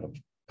security threat of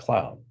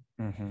cloud.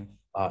 Mm-hmm.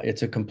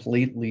 It's a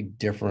completely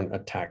different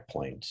attack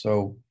plane.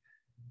 So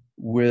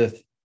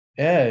with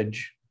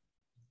Edge,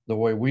 the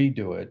way we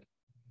do it,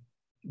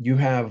 you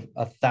have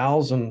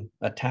 1,000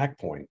 attack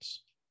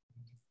points,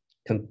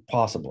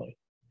 possibly,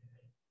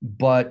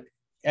 but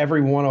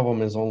every one of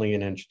them is only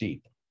an inch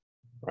deep,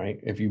 right?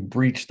 If you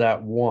breach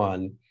that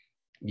one,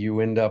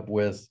 you end up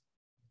with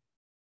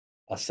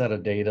a set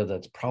of data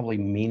that's probably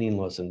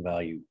meaningless in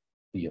value,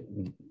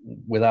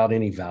 without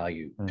any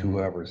value to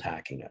whoever's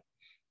hacking it.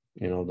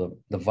 You know,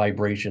 the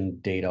vibration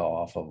data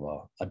off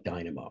of a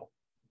dynamo,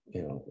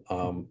 you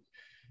know,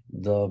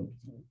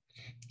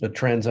 the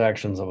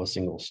transactions of a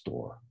single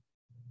store.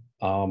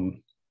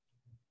 And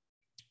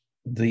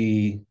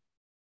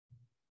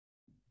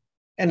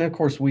of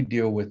course we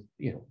deal with,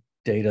 you know,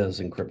 data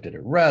is encrypted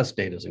at rest,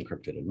 data is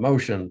encrypted in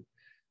motion,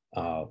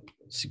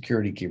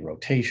 security key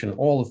rotation,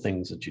 all the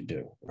things that you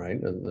do, right?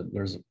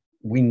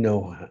 We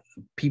know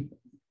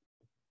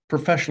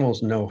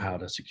professionals know how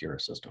to secure a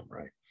system,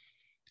 right?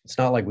 It's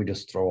not like we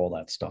just throw all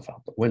that stuff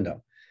out the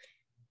window.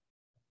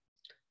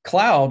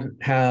 Cloud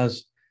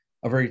has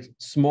a very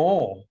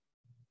small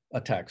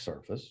attack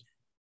surface,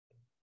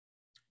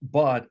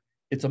 but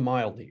it's a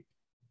mile deep,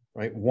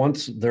 right?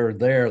 Once they're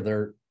there,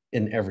 they're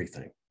in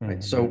everything,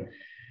 right? So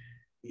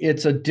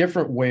it's a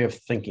different way of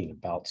thinking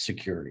about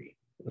security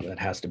that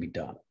has to be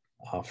done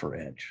for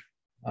Edge.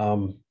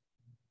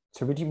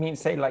 So would you mean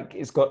say like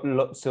it's got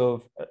a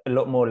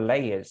lot more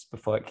layers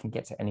before it can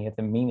get to any of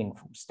the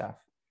meaningful stuff,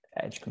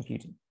 edge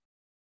computing?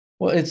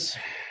 Well, it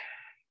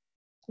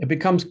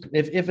becomes,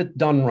 if it's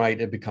done right,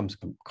 it becomes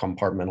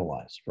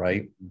compartmentalized,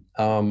 right?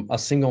 A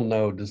single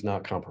node does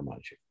not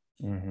compromise you,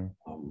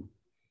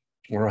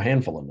 or a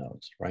handful of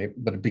nodes, right?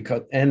 But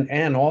because,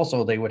 and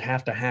also they would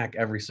have to hack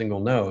every single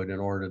node in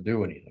order to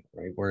do anything,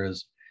 right?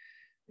 Whereas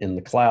in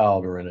the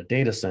cloud or in a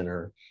data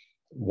center,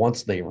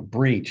 once they are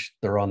breached,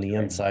 they're on the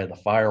inside of the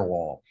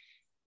firewall,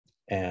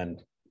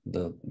 and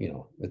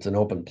it's an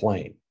open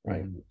plane,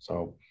 right?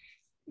 So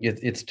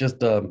it's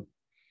just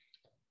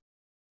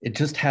it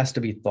just has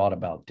to be thought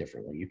about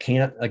differently. You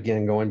can't,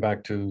 again, going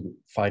back to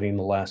fighting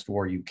the last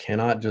war, you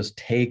cannot just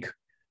take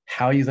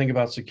how you think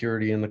about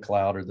security in the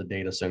cloud or the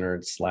data center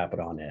and slap it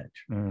on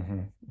Edge.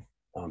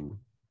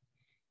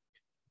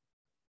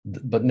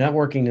 But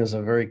networking is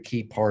a very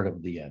key part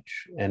of the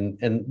Edge. And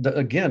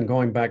again,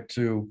 going back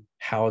to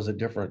how is it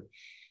different?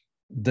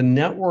 The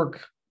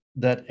network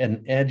that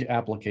an Edge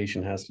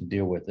application has to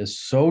deal with is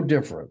so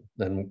different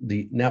than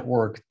the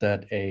network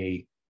that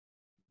a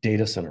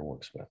data center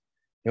works with.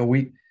 You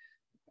know,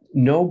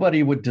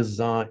 nobody would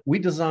design, we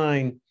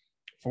design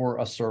for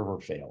a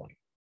server failing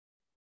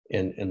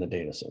in the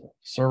data center.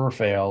 Server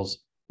fails,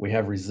 we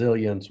have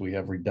resilience, we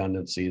have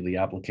redundancy, the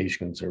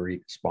application can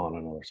respawn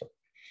and other stuff.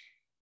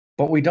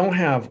 But we don't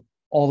have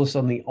all of a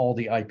sudden all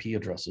the IP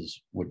addresses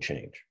would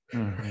change.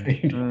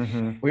 Right?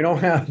 We don't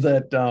have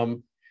that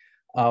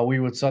we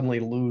would suddenly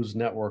lose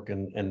network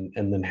and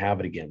then have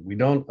it again. We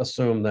don't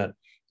assume that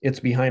it's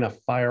behind a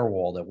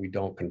firewall that we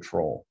don't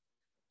control.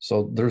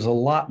 So there's a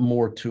lot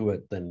more to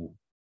it than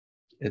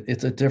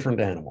it's a different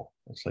animal.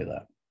 Let's say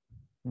that.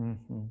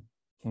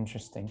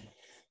 Interesting.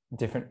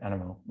 Different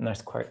animal.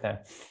 Nice quote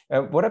there.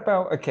 What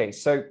about, okay,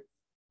 so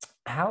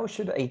how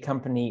should a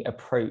company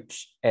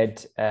approach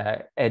edge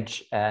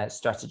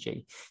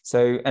strategy?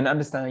 So, and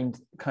understand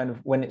kind of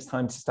when it's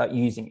time to start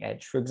using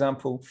edge. For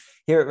example,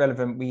 here at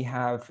Relevant, we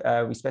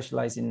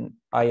specialize in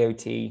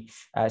IoT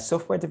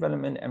software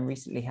development, and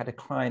recently had a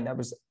client that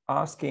was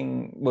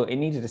asking, well, it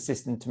needed a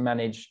system to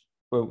manage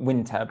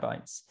wind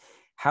turbines.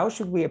 How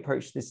should we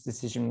approach this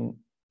decision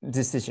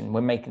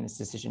when making this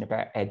decision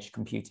about edge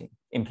computing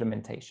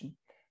implementation?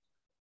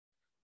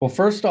 Well,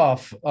 first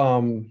off,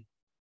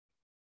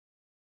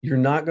 you're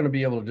not going to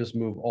be able to just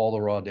move all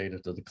the raw data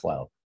to the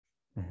cloud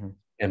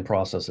and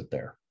process it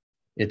there.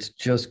 It's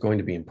just going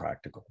to be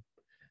impractical.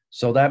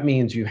 So that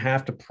means you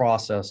have to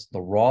process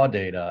the raw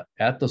data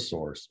at the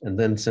source and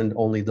then send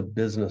only the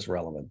business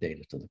relevant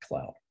data to the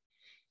cloud.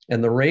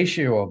 And the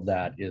ratio of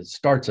that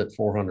starts at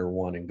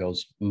 401 and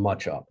goes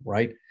much up,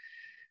 right?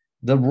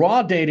 The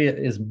raw data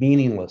is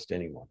meaningless to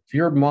anyone. If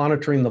you're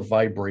monitoring the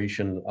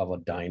vibration of a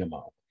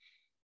dynamo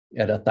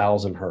at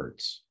 1,000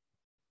 hertz,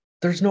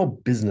 there's no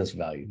business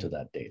value to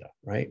that data,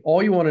 right?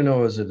 All you want to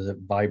know is it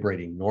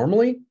vibrating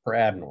normally or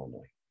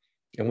abnormally?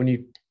 And when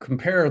you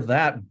compare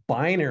that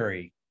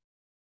binary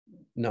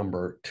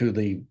number to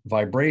the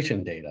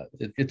vibration data,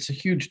 it's a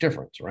huge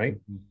difference, right?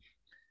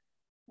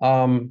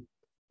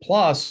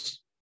 Plus,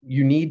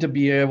 you need to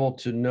be able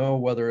to know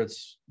whether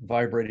it's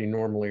vibrating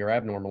normally or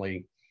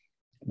abnormally,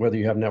 whether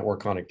you have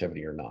network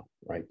connectivity or not,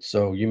 right?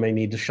 So you may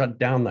need to shut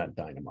down that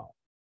dynamo.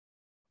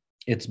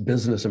 It's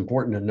business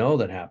important to know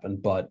that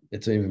happened, but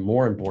it's even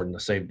more important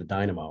to save the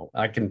dynamo.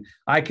 I can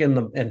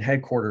in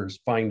headquarters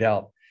find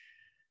out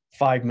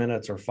 5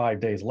 minutes or 5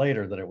 days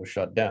later that it was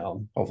shut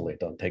down. Hopefully it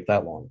doesn't take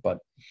that long, but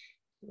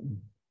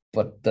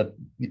that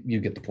you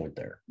get the point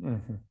there.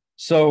 Mm-hmm.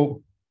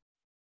 So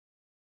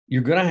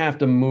you're going to have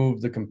to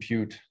move the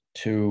compute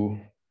to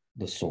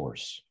the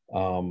source.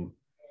 The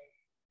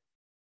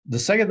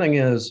second thing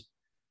is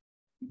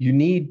you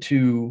need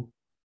to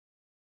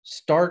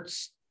start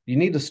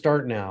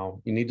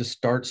now, you need to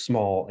start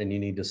small, and you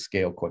need to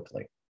scale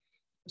quickly.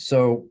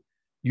 So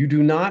you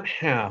do not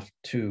have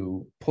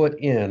to put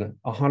in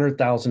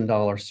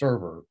 $100,000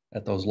 server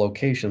at those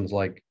locations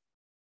like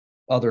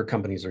other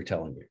companies are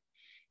telling you.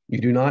 You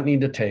do not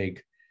need to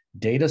take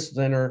data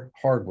center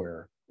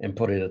hardware and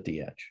put it at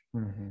the edge.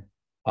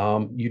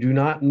 Mm-hmm. You do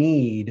not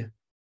need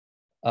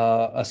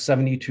a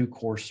 72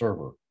 core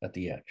server at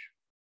the edge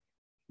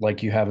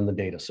like you have in the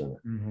data center.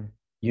 Mm-hmm.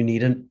 You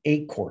need an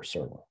 8 core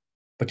server,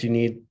 but you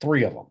need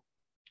 3 of them,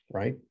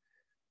 right?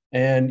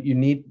 And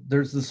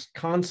there's this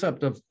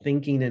concept of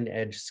thinking in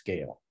edge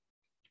scale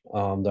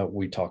that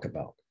we talk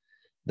about,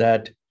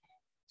 that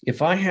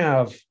if I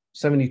have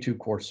 72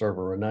 core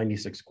server or a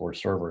 96 core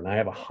server, and I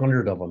have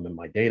 100 of them in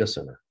my data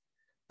center,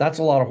 that's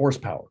a lot of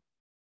horsepower,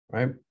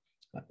 right?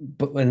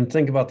 But when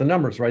think about the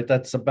numbers, right?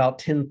 That's about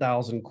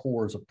 10,000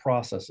 cores of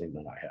processing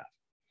that I have.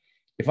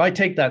 If I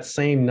take that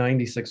same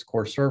 96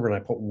 core server and I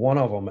put one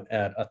of them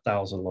at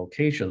 1,000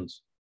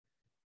 locations,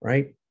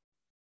 right?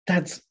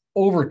 That's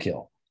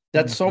overkill.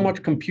 That's so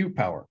much compute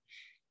power.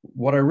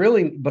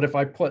 But if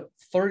I put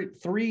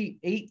 3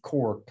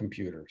 8-core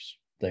computers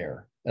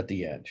there at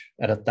the edge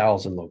at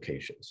 1,000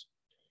 locations,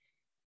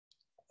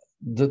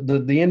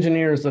 the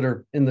engineers that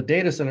are in the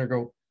data center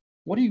go,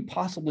 what are you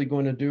possibly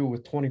going to do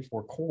with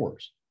 24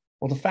 cores?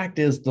 Well, the fact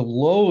is the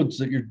loads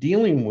that you're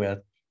dealing with,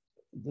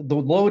 the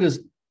load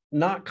is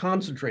not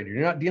concentrated.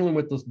 You're not dealing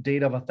with this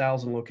data of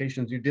 1,000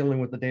 locations. You're dealing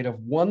with the data of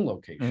one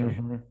location.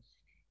 Mm-hmm.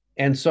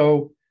 And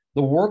so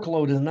the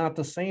workload is not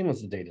the same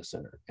as the data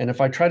center. And if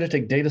I try to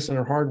take data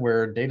center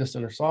hardware, data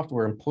center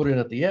software, and put it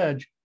at the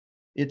edge,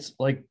 it's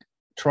like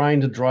trying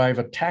to drive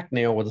a tack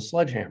nail with a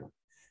sledgehammer.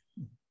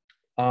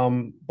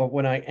 But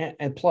when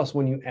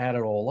you add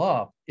it all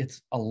up,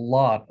 it's a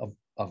lot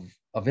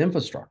of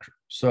infrastructure.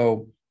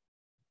 So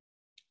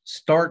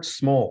start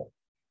small.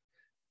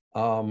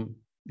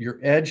 Your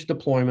edge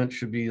deployment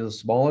should be the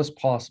smallest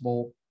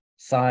possible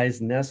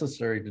size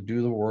necessary to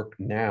do the work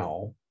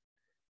now.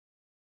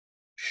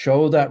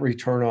 Show that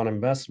return on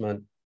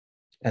investment,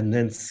 and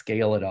then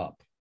scale it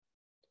up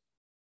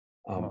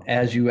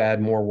as you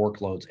add more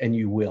workloads, and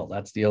you will.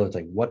 That's the other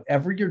thing.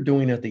 Whatever you're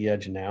doing at the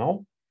edge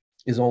now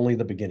is only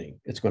the beginning.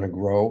 It's going to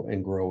grow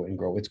and grow and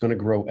grow. It's going to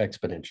grow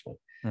exponentially.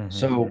 Mm-hmm.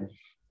 So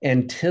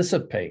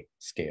anticipate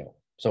scale.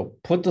 So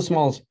put the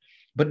smallest,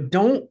 but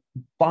don't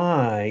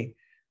buy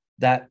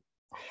that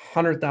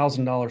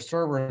 $100,000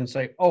 server and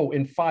say, oh,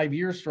 in 5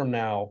 years from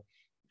now,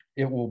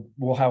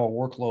 we'll have a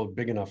workload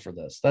big enough for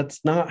this.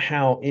 That's not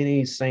how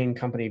any sane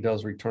company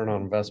does return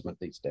on investment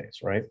these days,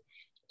 right?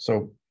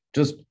 So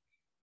just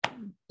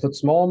put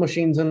small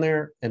machines in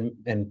there and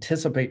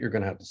anticipate you're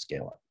going to have to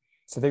scale it.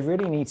 So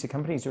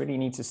companies really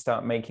need to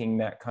start making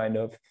that kind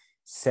of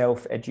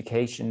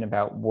self-education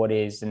about what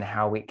is and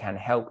how it can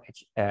help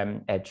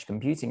edge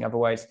computing.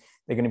 Otherwise,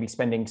 they're going to be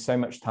spending so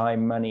much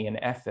time, money, and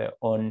effort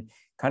on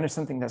kind of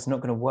something that's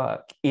not going to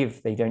work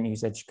if they don't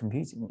use edge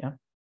computing. Yeah.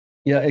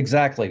 Yeah,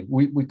 exactly.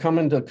 We come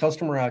into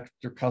customer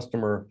after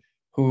customer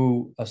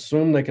who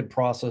assume they could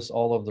process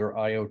all of their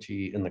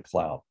IoT in the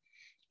cloud.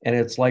 And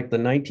it's like the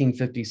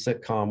 1950s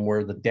sitcom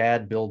where the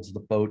dad builds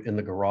the boat in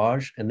the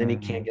garage and then he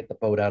can't get the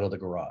boat out of the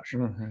garage,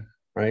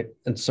 right?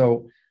 And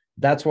so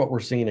that's what we're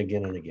seeing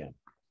again and again.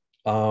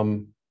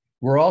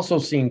 We're also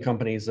seeing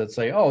companies that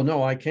say, oh,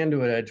 no, I can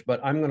do it edge, but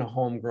I'm going to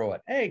home grow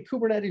it. Hey,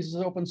 Kubernetes is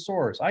open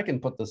source. I can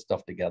put this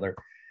stuff together.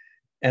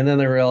 And then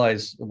they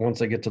realize once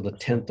they get to the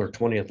 10th or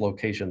 20th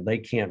location, they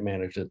can't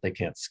manage it. They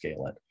can't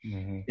scale it.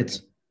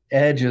 It's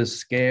edge is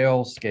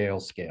scale, scale,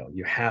 scale.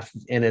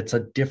 And it's a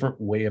different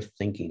way of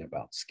thinking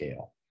about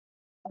scale.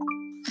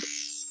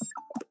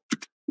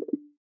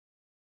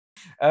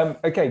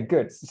 Okay,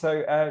 good.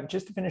 So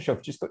just to finish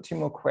off, just got 2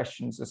 more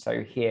questions or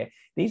so here.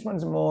 These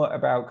ones are more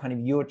about kind of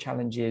your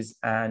challenges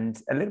and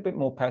a little bit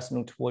more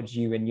personal towards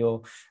you and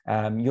your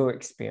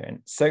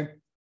experience. So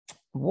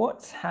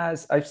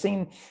I've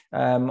seen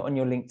on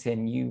your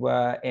LinkedIn, you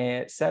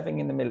were serving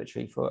in the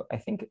military for, I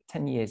think,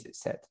 10 years, it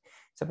said,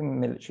 serving in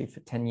the military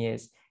for 10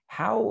 years.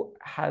 How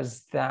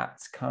has that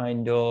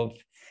kind of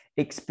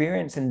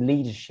experience and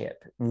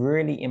leadership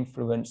really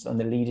influenced on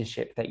the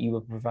leadership that you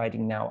were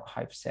providing now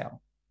at Hivecell?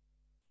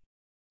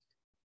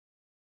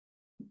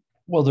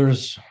 Well,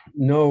 there's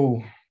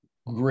no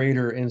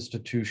greater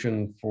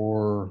institution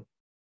for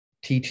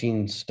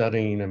teaching,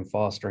 studying, and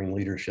fostering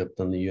leadership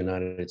than the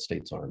United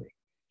States Army.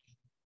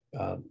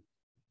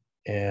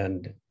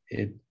 And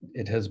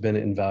it has been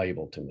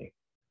invaluable to me.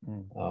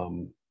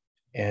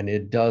 And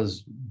it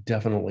does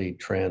definitely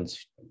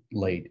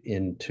translate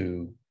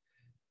into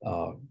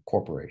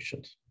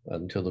corporations,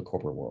 into the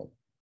corporate world.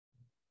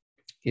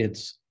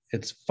 It's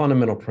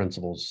fundamental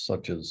principles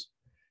such as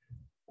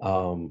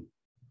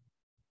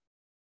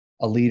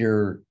a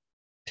leader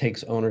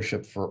takes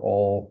ownership for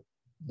all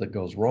that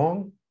goes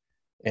wrong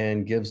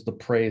and gives the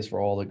praise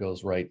for all that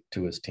goes right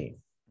to his team.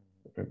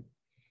 Okay?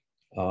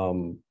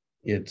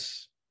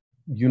 It's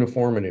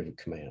uniformity of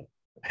command,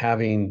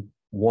 having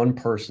one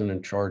person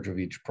in charge of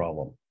each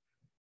problem.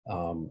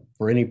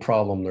 For any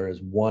problem, there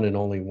is one and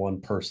only one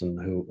person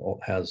who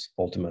has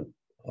ultimate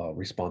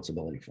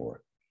responsibility for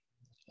it.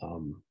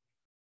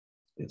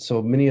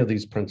 So many of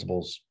these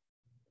principles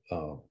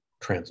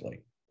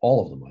translate.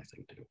 All of them, I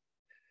think, do.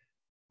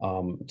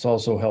 It's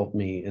also helped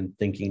me in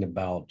thinking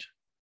about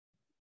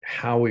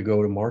how we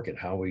go to market,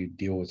 how we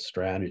deal with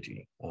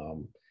strategy.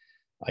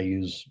 I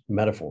use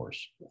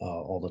metaphors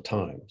all the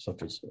time,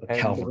 such as a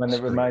cavalry. The one that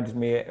screen. reminded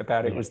me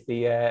about it was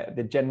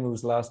the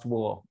general's last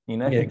war. You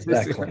know, Yeah,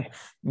 exactly.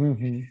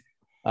 Mm-hmm.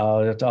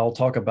 I'll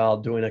talk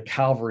about doing a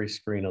cavalry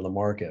screen of the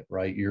market,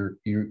 right? You're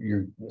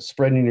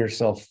spreading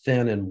yourself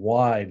thin and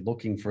wide,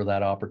 looking for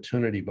that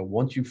opportunity. But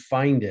once you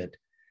find it,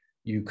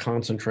 you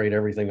concentrate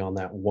everything on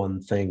that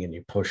one thing and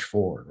you push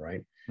forward,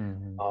 right?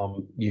 Mm-hmm.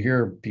 You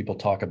hear people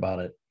talk about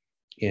it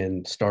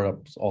in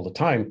startups all the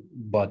time,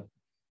 but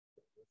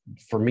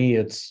for me,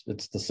 it's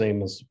the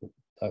same as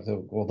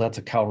well. That's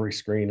a cavalry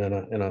screen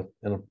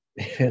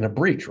in a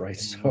breach, right?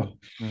 So,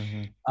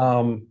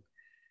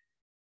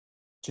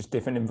 just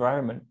different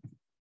environment.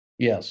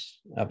 Yes,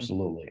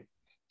 absolutely.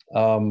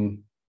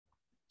 And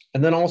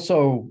then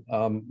also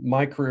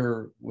my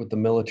career with the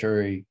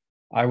military,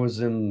 I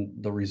was in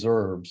the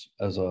reserves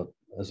as a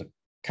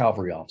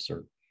cavalry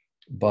officer,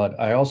 but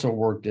I also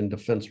worked in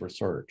defense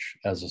research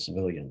as a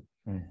civilian,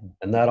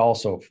 and that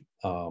also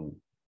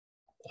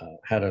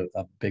had a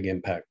big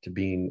impact to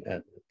being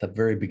at the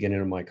very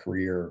beginning of my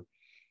career,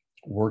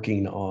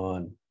 working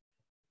on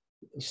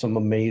some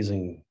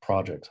amazing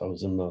projects. I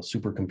was in the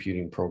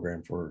supercomputing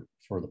program for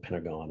the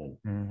Pentagon,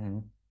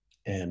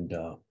 and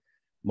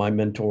my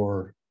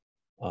mentor,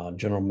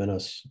 General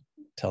Minnis,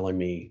 telling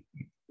me,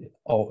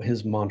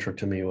 his mantra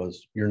to me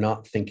was, "You're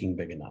not thinking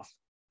big enough."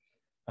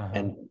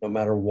 And no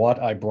matter what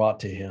I brought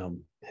to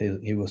him,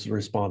 his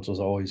response was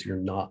always, "You're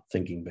not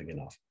thinking big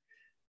enough."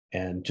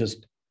 And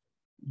just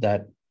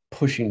that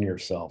pushing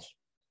yourself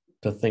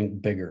to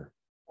think bigger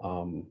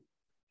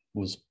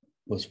was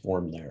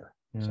formed there.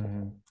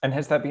 So. And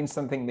has that been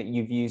something that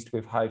you've used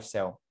with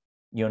Hivecell?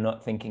 You're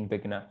not thinking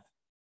big enough.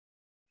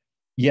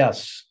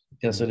 Yes,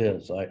 it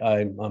is.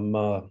 I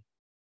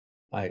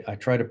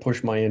try to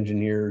push my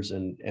engineers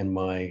and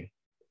my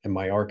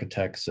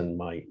architects and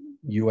my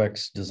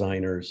UX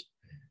designers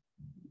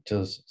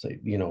to say,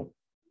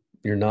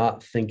 you're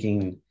not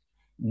thinking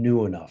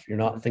new enough. You're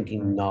not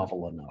thinking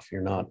novel enough.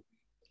 You're not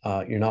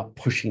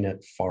pushing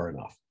it far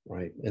enough,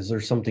 right? Is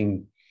there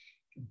something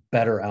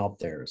better out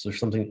there? Is there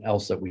something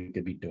else that we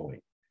could be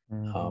doing?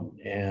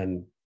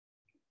 And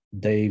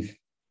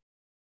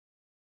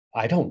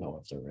I don't know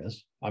if there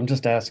is. I'm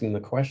just asking the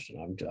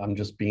question. I'm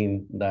just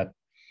being that.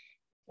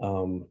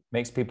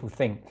 Makes people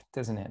think,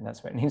 doesn't it?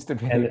 That's what it needs to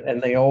be.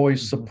 And they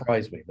always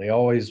surprise me. They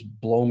always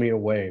blow me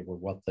away with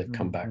what they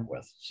come back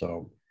with.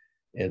 So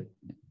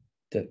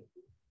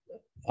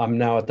I'm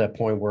now at that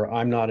point where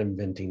I'm not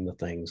inventing the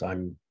things.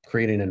 I'm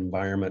creating an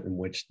environment in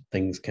which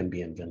things can be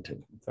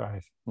invented.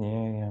 Thrive.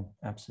 Yeah,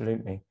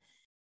 absolutely.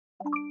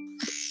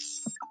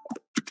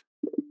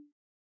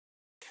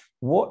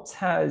 What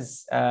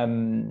has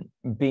been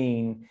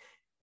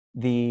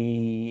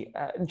the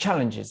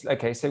challenges?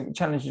 Okay, so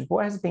challenges.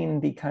 What has been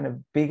the kind of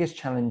biggest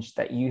challenge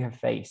that you have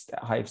faced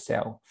at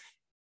Hivecell,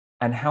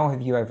 and how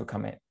have you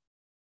overcome it?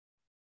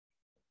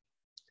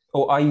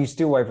 Or are you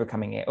still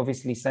overcoming it?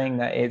 Obviously, saying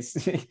that it's,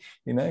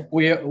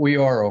 we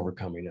are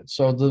overcoming it.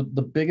 So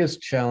the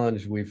biggest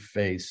challenge we've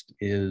faced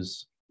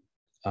is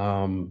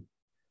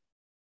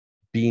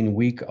being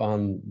weak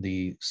on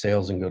the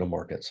sales and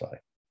go-to-market side.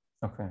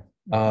 Okay.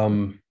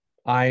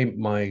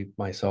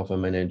 Myself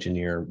am an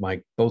engineer.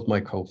 Both my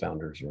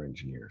co-founders are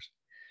engineers.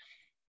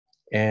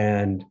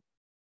 And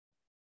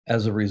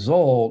as a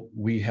result,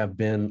 we have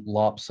been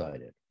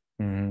lopsided.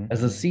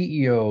 As a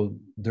CEO,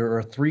 there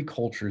are three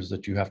cultures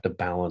that you have to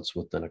balance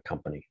within a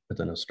company,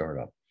 within a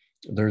startup.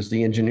 There's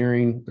the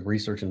engineering, the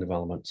research and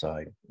development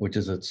side, which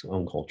is its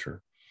own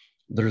culture.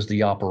 There's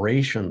the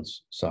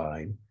operations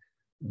side,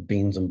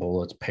 beans and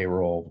bullets,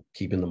 payroll,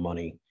 keeping the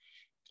money.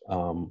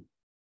 And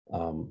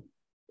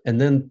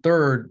then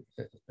third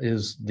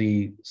is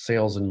the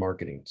sales and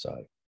marketing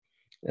side.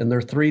 And there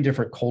are three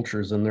different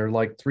cultures, and they're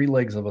like three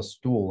legs of a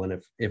stool.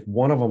 And if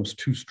one of them's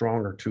too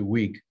strong or too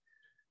weak,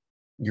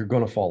 you're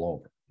going to fall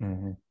over.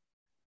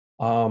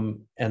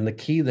 And the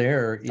key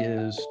there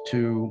is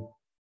to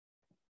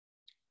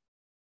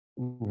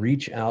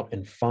reach out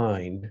and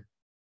find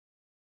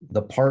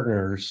the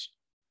partners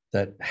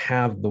that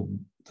have the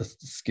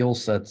skill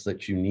sets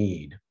that you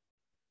need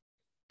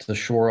to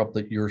shore up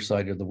your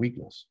side of the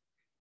weakness,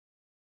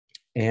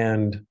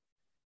 and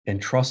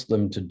trust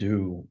them to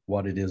do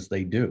what it is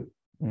they do.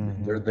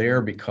 They're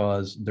there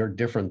because they're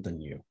different than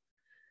you,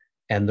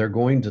 and they're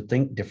going to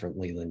think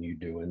differently than you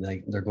do, and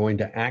they're going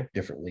to act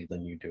differently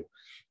than you do.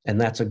 And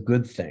that's a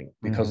good thing,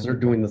 because they're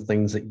doing the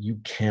things that you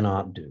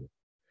cannot do.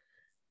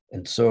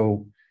 And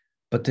so,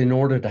 but in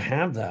order to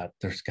have that,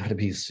 there's got to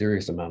be a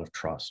serious amount of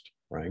trust,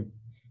 right?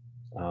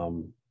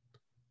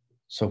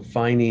 So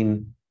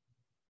finding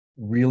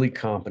really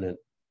competent,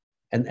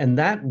 and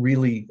that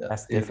really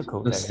That's is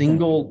difficult, the though, isn't it?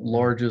 single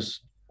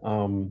largest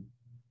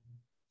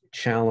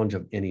challenge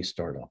of any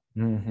startup,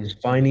 Mm-hmm. is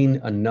finding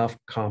enough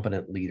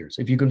competent leaders.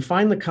 If you can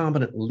find the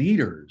competent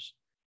leaders,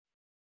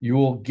 you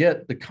will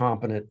get the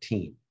competent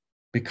team,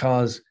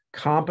 because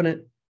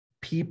competent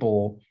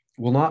people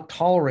will not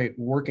tolerate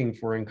working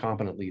for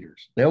incompetent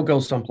leaders. They'll go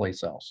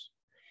someplace else.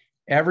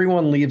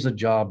 Everyone leaves a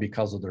job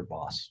because of their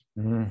boss.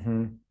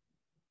 Mm-hmm.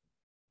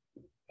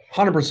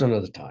 100%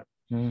 of the time.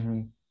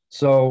 Mm-hmm.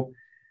 So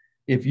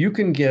if you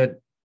can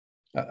get,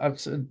 I've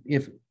said,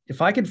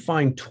 if I could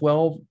find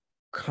 12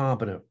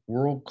 competent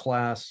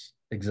world-class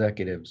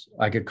executives,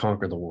 I could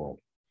conquer the world.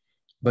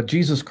 But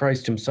Jesus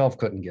Christ himself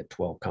couldn't get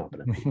 12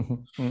 competent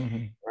people,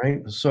 Mm-hmm.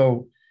 right?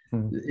 So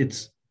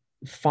it's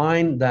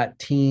find that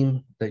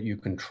team that you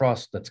can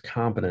trust, that's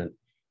competent,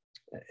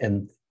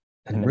 and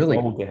really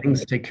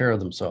things take care of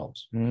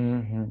themselves.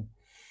 Mm-hmm.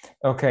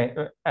 Okay,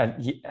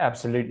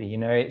 absolutely. You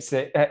know, it's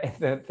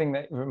the thing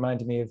that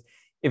reminded me of,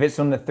 if it's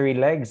on the three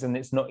legs and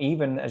it's not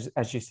even,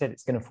 as you said,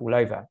 it's going to fall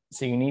over.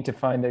 So you need to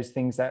find those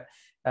things that,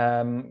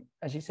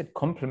 as you said,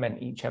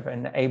 complement each other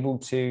and able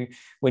to,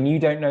 when you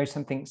don't know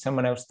something,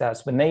 someone else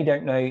does. When they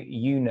don't know,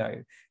 you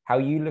know. How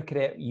you look at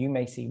it, you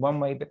may see one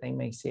way, but they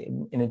may see it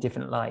in a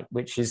different light,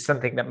 which is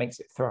something that makes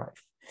it thrive.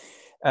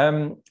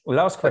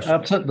 Last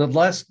question.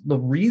 The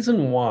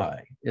reason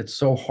why it's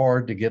so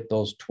hard to get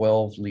those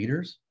 12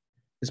 leaders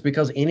is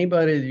because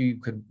anybody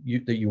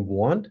that you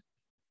want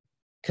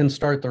can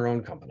start their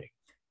own company.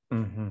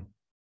 Mm-hmm.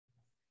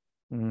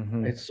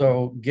 Mm-hmm. Right?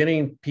 So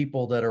getting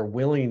people that are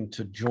willing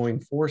to join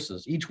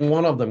forces, each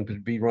one of them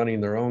could be running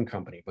their own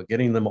company, but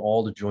getting them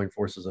all to join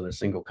forces in a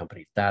single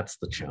company, that's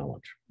the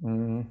challenge.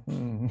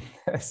 Mm-hmm.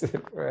 That's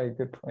a very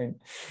good point.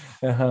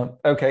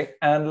 Okay,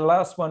 and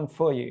last one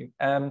for you.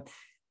 I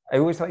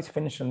always like to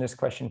finish on this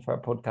question for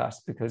our podcast,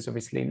 because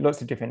obviously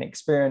lots of different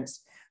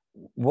experience.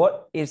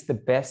 What is the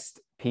best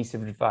piece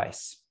of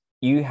advice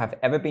you have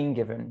ever been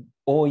given,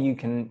 or you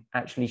can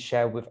actually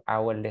share with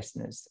our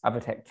listeners, other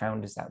tech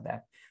founders out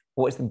there?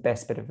 What is the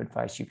best bit of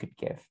advice you could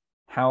give?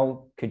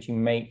 How could you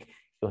make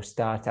your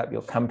startup,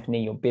 your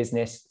company, your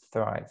business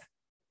thrive?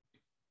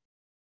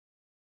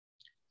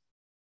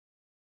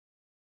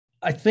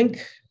 I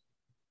think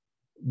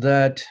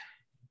that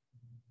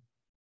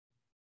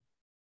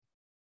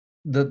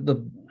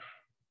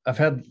I've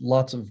had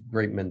lots of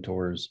great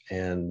mentors,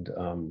 and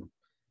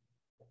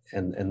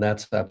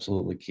that's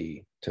absolutely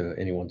key to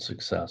anyone's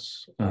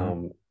success.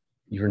 Mm-hmm.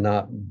 You're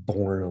not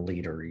born a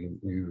leader.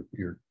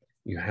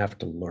 You have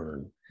to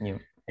learn,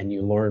 and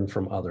you learn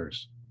from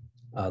others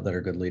that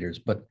are good leaders.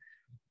 But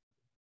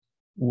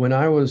when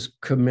I was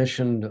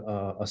commissioned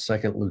a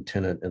second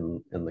lieutenant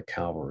in the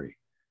cavalry,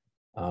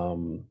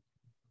 one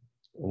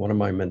of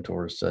my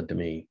mentors said to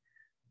me,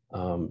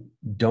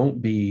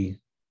 "Don't be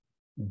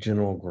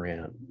General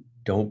Grant.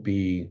 Don't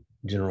be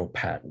General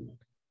Patton.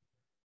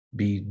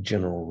 Be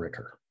General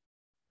Ricker."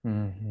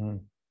 Mm-hmm.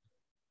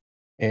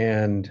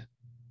 And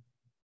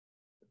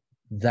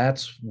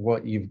that's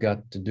what you've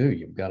got to do.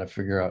 You've got to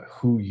figure out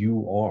who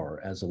you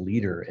are as a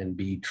leader and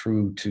be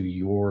true to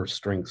your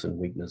strengths and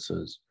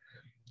weaknesses.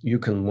 You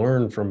can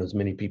learn from as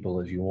many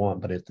people as you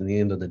want, but at the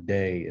end of the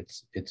day,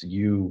 it's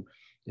you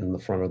in the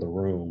front of the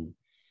room.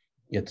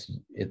 It's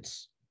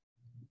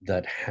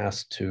that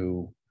has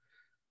to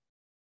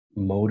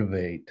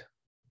motivate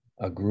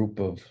a group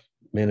of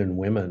men and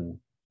women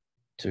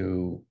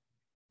to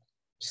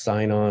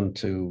sign on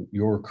to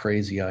your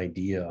crazy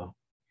idea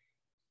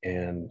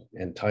and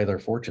tie their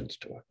fortunes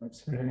to it.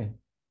 Absolutely.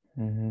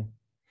 Mm-hmm.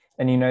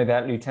 And you know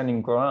that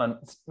Lieutenant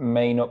Grant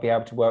may not be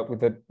able to work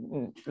with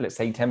let's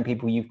say 10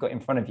 people you've got in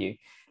front of you.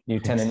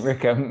 Lieutenant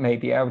Ricker may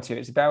be able to.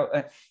 It's about,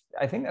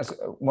 I think that's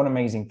one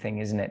amazing thing,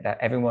 isn't it? That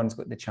everyone's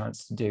got the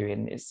chance to do.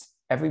 And it's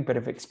every bit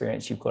of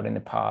experience you've got in the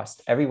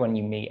past, everyone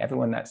you meet,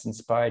 everyone that's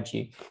inspired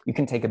you, you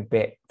can take a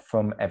bit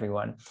from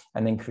everyone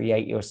and then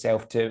create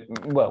yourself to,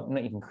 well,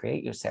 not even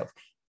create yourself,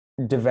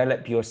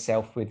 develop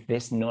yourself with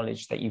this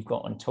knowledge that you've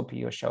got on top of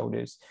your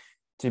shoulders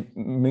to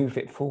move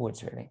it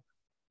forwards, really.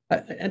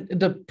 And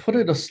to put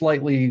it a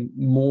slightly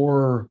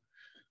more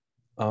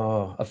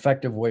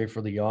effective way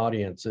for the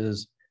audience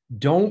is,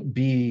 don't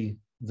be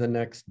the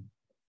next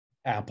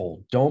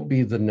Apple. Don't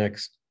be the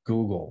next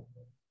Google.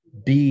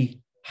 Be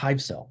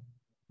Hivecell.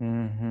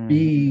 Mm-hmm.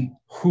 Be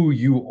who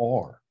you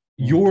are.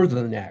 Mm-hmm. You're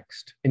the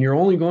next. And you're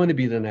only going to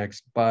be the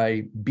next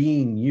by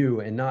being you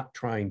and not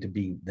trying to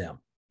be them.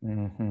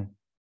 Mm-hmm.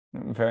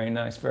 Very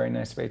nice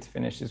way to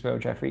finish as well,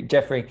 Jeffrey.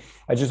 Jeffrey,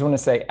 I just want to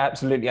say,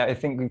 absolutely, I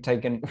think we've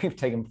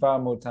taken far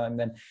more time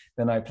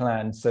than I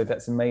planned. So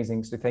that's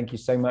amazing. So thank you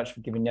so much for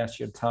giving us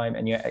your time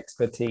and your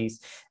expertise.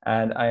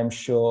 And I am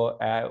sure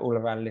all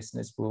of our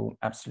listeners will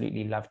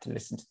absolutely love to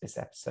listen to this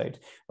episode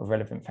of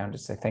Relevant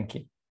Founders. So thank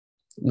you.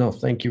 No,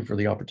 thank you for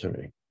the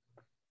opportunity.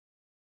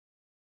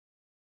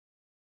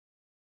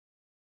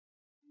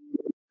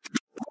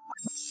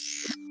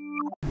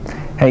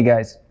 Hey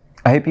guys.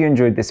 I hope you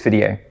enjoyed this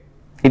video.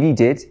 If you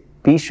did,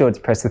 be sure to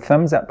press the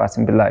thumbs up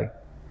button below.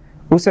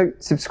 Also,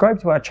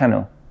 subscribe to our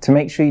channel to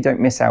make sure you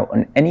don't miss out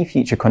on any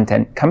future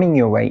content coming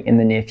your way in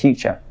the near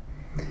future.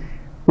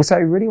 Also, I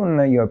really want to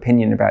know your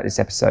opinion about this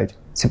episode,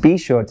 so be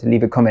sure to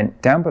leave a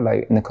comment down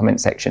below in the comment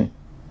section.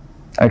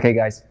 Okay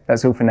guys,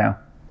 that's all for now.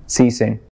 See you soon.